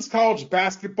 Who runs college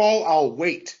basketball? I'll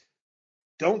wait.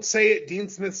 Don't say it. Dean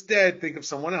Smith's dead. Think of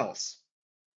someone else.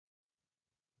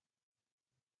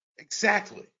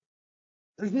 Exactly.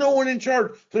 There's no one in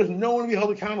charge. There's no one to be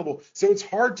held accountable. So it's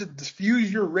hard to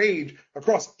diffuse your rage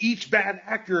across each bad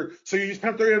actor. So you just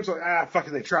kind of throw your hands like, fuck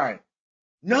it, they tried.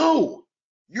 No,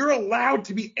 you're allowed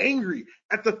to be angry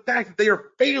at the fact that they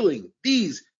are failing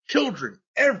these children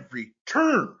every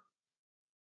turn.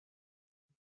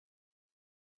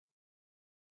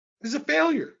 This is a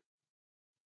failure.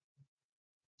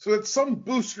 So that some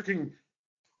booster can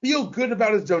feel good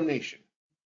about his donation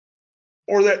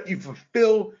or that you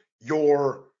fulfill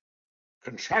your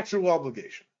contractual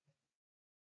obligation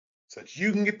so that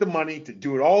you can get the money to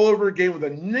do it all over again with a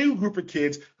new group of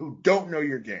kids who don't know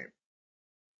your game.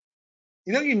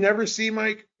 You know, you never see,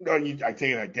 Mike. No, I take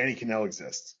it that Danny Kanell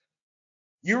exists.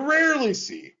 You rarely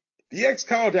see the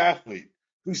ex-college athlete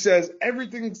who says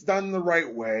everything's done the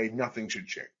right way, nothing should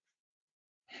change.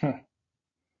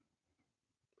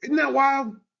 Isn't that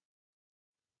wild?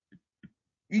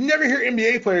 You never hear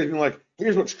NBA players being like,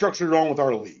 here's what's structured wrong with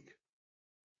our league.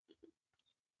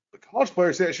 But college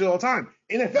players say that shit all the time.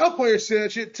 NFL players say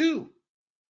that shit too.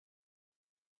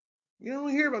 You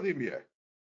don't hear about the NBA.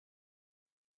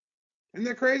 Isn't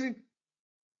that crazy?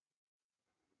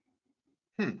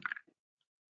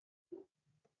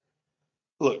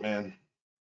 Look, man,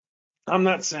 I'm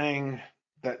not saying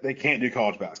that they can't do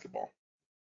college basketball.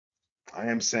 I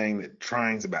am saying that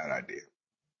trying's a bad idea.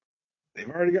 They've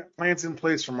already got plans in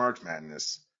place for March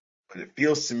Madness, but it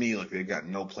feels to me like they've got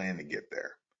no plan to get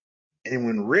there. And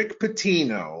when Rick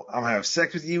Pitino, I'm gonna have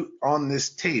sex with you on this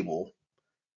table,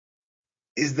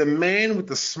 is the man with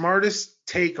the smartest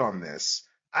take on this,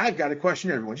 I've got to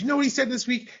question everyone. Do you know what he said this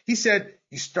week? He said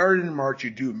you started in March,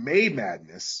 you do May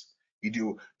Madness, you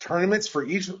do tournaments for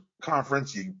each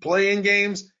conference, you play in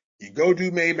games, you go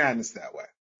do May Madness that way.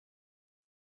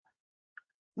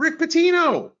 Rick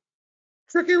Pitino,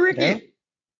 Tricky Ricky, Yeah.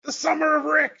 the summer of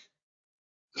Rick,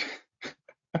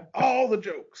 all the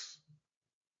jokes.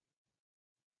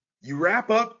 You wrap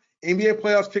up, NBA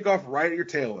playoffs kick off right at your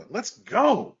tail end. Let's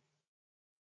go.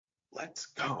 Let's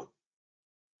go.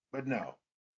 But no,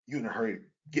 you in a hurry to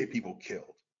get people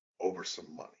killed over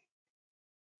some money.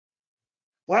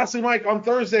 Lastly, Mike, on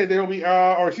Thursday, there will be,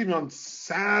 on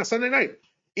Sunday night,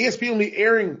 ESPN will be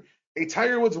airing a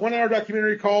Tiger Woods 1 hour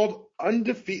documentary called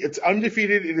Undefeated. It's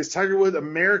Undefeated. It is Tiger Woods,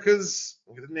 America's,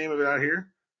 I'll get the name of it out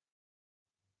here,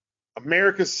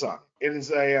 America's Son. It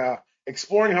is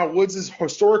exploring how Woods'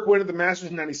 historic win at the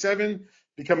Masters in 97,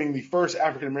 becoming the first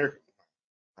African-American,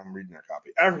 I'm reading that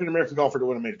copy, African-American golfer to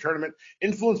win a major tournament,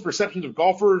 influenced perceptions of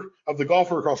the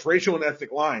golfer across racial and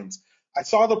ethnic lines. I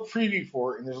saw the preview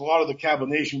for it, and there's a lot of the Cabo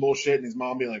Nation bullshit and his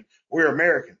mom being like, we're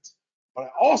Americans. But I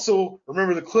also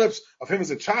remember the clips of him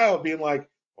as a child being like,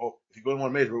 oh, if you go to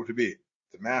one major, what would it be?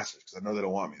 The Masters, because I know they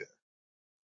don't want me there.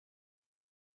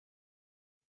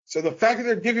 So the fact that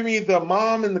they're giving me the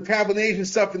mom and the Cabo Nation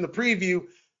stuff in the preview,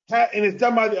 and it's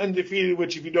done by the Undefeated,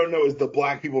 which if you don't know is the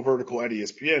black people vertical at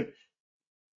ESPN,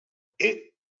 it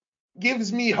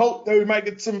gives me hope that we might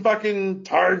get some fucking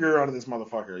Tiger out of this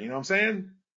motherfucker. You know what I'm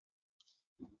saying?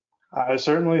 I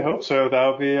certainly hope so. That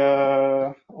would be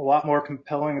a lot more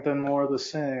compelling than more of the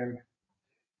same.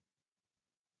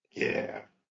 Yeah.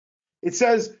 It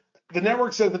says, the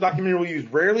network says the documentary will use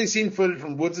rarely seen footage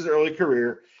from Woods' early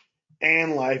career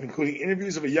and life, including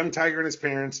interviews of a young Tiger and his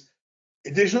parents.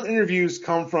 Additional interviews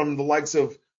come from the likes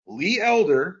of Lee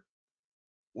Elder,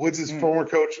 Woods' former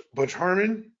coach Butch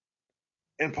Harmon,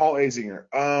 and Paul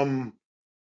Azinger.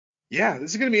 Yeah,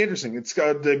 this is going to be interesting. It's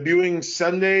debuting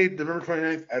Sunday, November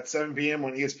 29th at 7 p.m.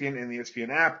 on ESPN and the ESPN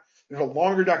app. There's a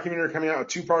longer documentary coming out, a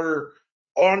two-parter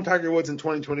on Tiger Woods in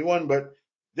 2021, but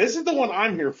this is the one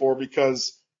I'm here for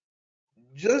because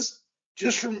just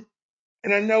from,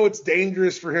 and I know it's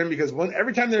dangerous for him because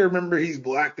every time they remember he's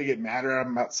black, they get mad at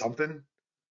him about something.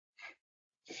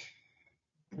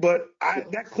 But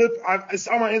that clip, it's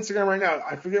on my Instagram right now.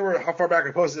 I forget how far back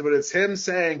I posted it, but it's him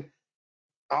saying,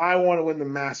 I want to win the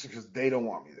Masters because they don't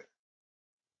want me there.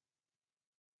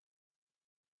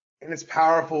 And it's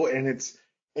powerful, and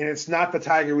it's not the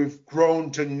Tiger we've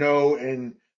grown to know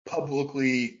and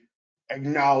publicly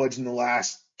acknowledge in the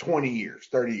last 20 years,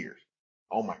 30 years.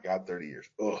 Oh my God, 30 years.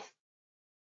 Ugh.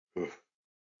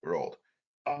 We're old.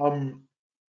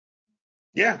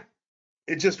 Yeah,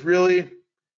 it just really,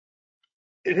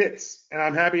 it hits, and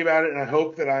I'm happy about it, and I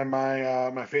hope that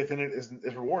my faith in it is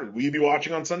rewarded. Will you be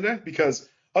watching on Sunday? Because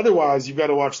otherwise, you've got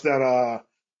to watch that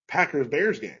Packers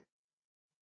Bears game.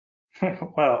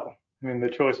 Well, I mean, the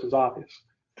choice is obvious.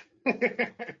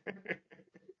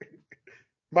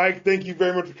 Mike, thank you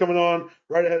very much for coming on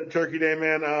right ahead of Turkey Day,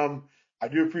 man. I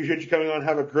do appreciate you coming on.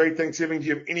 Have a great Thanksgiving. Do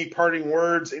you have any parting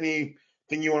words? Anything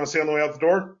you want to say on the way out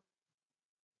the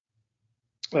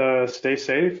door? Stay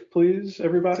safe, please,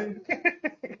 everybody.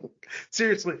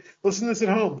 Seriously, listen to this at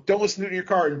home. Don't listen to it in your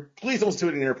car. And please don't listen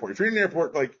to it in the airport. If you're in the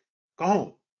airport, like, go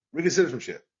home. Reconsider some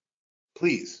shit.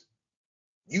 Please.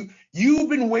 You've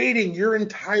been waiting your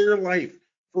entire life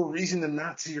for a reason to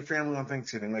not see your family on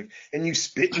Thanksgiving. And you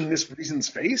spit in this reason's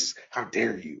face? How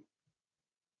dare you?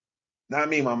 Not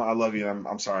me, Mama. I love you.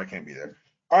 I'm sorry I can't be there.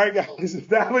 All right, guys. If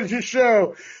that was your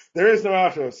show, there is no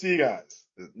outro. See you guys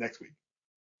next week.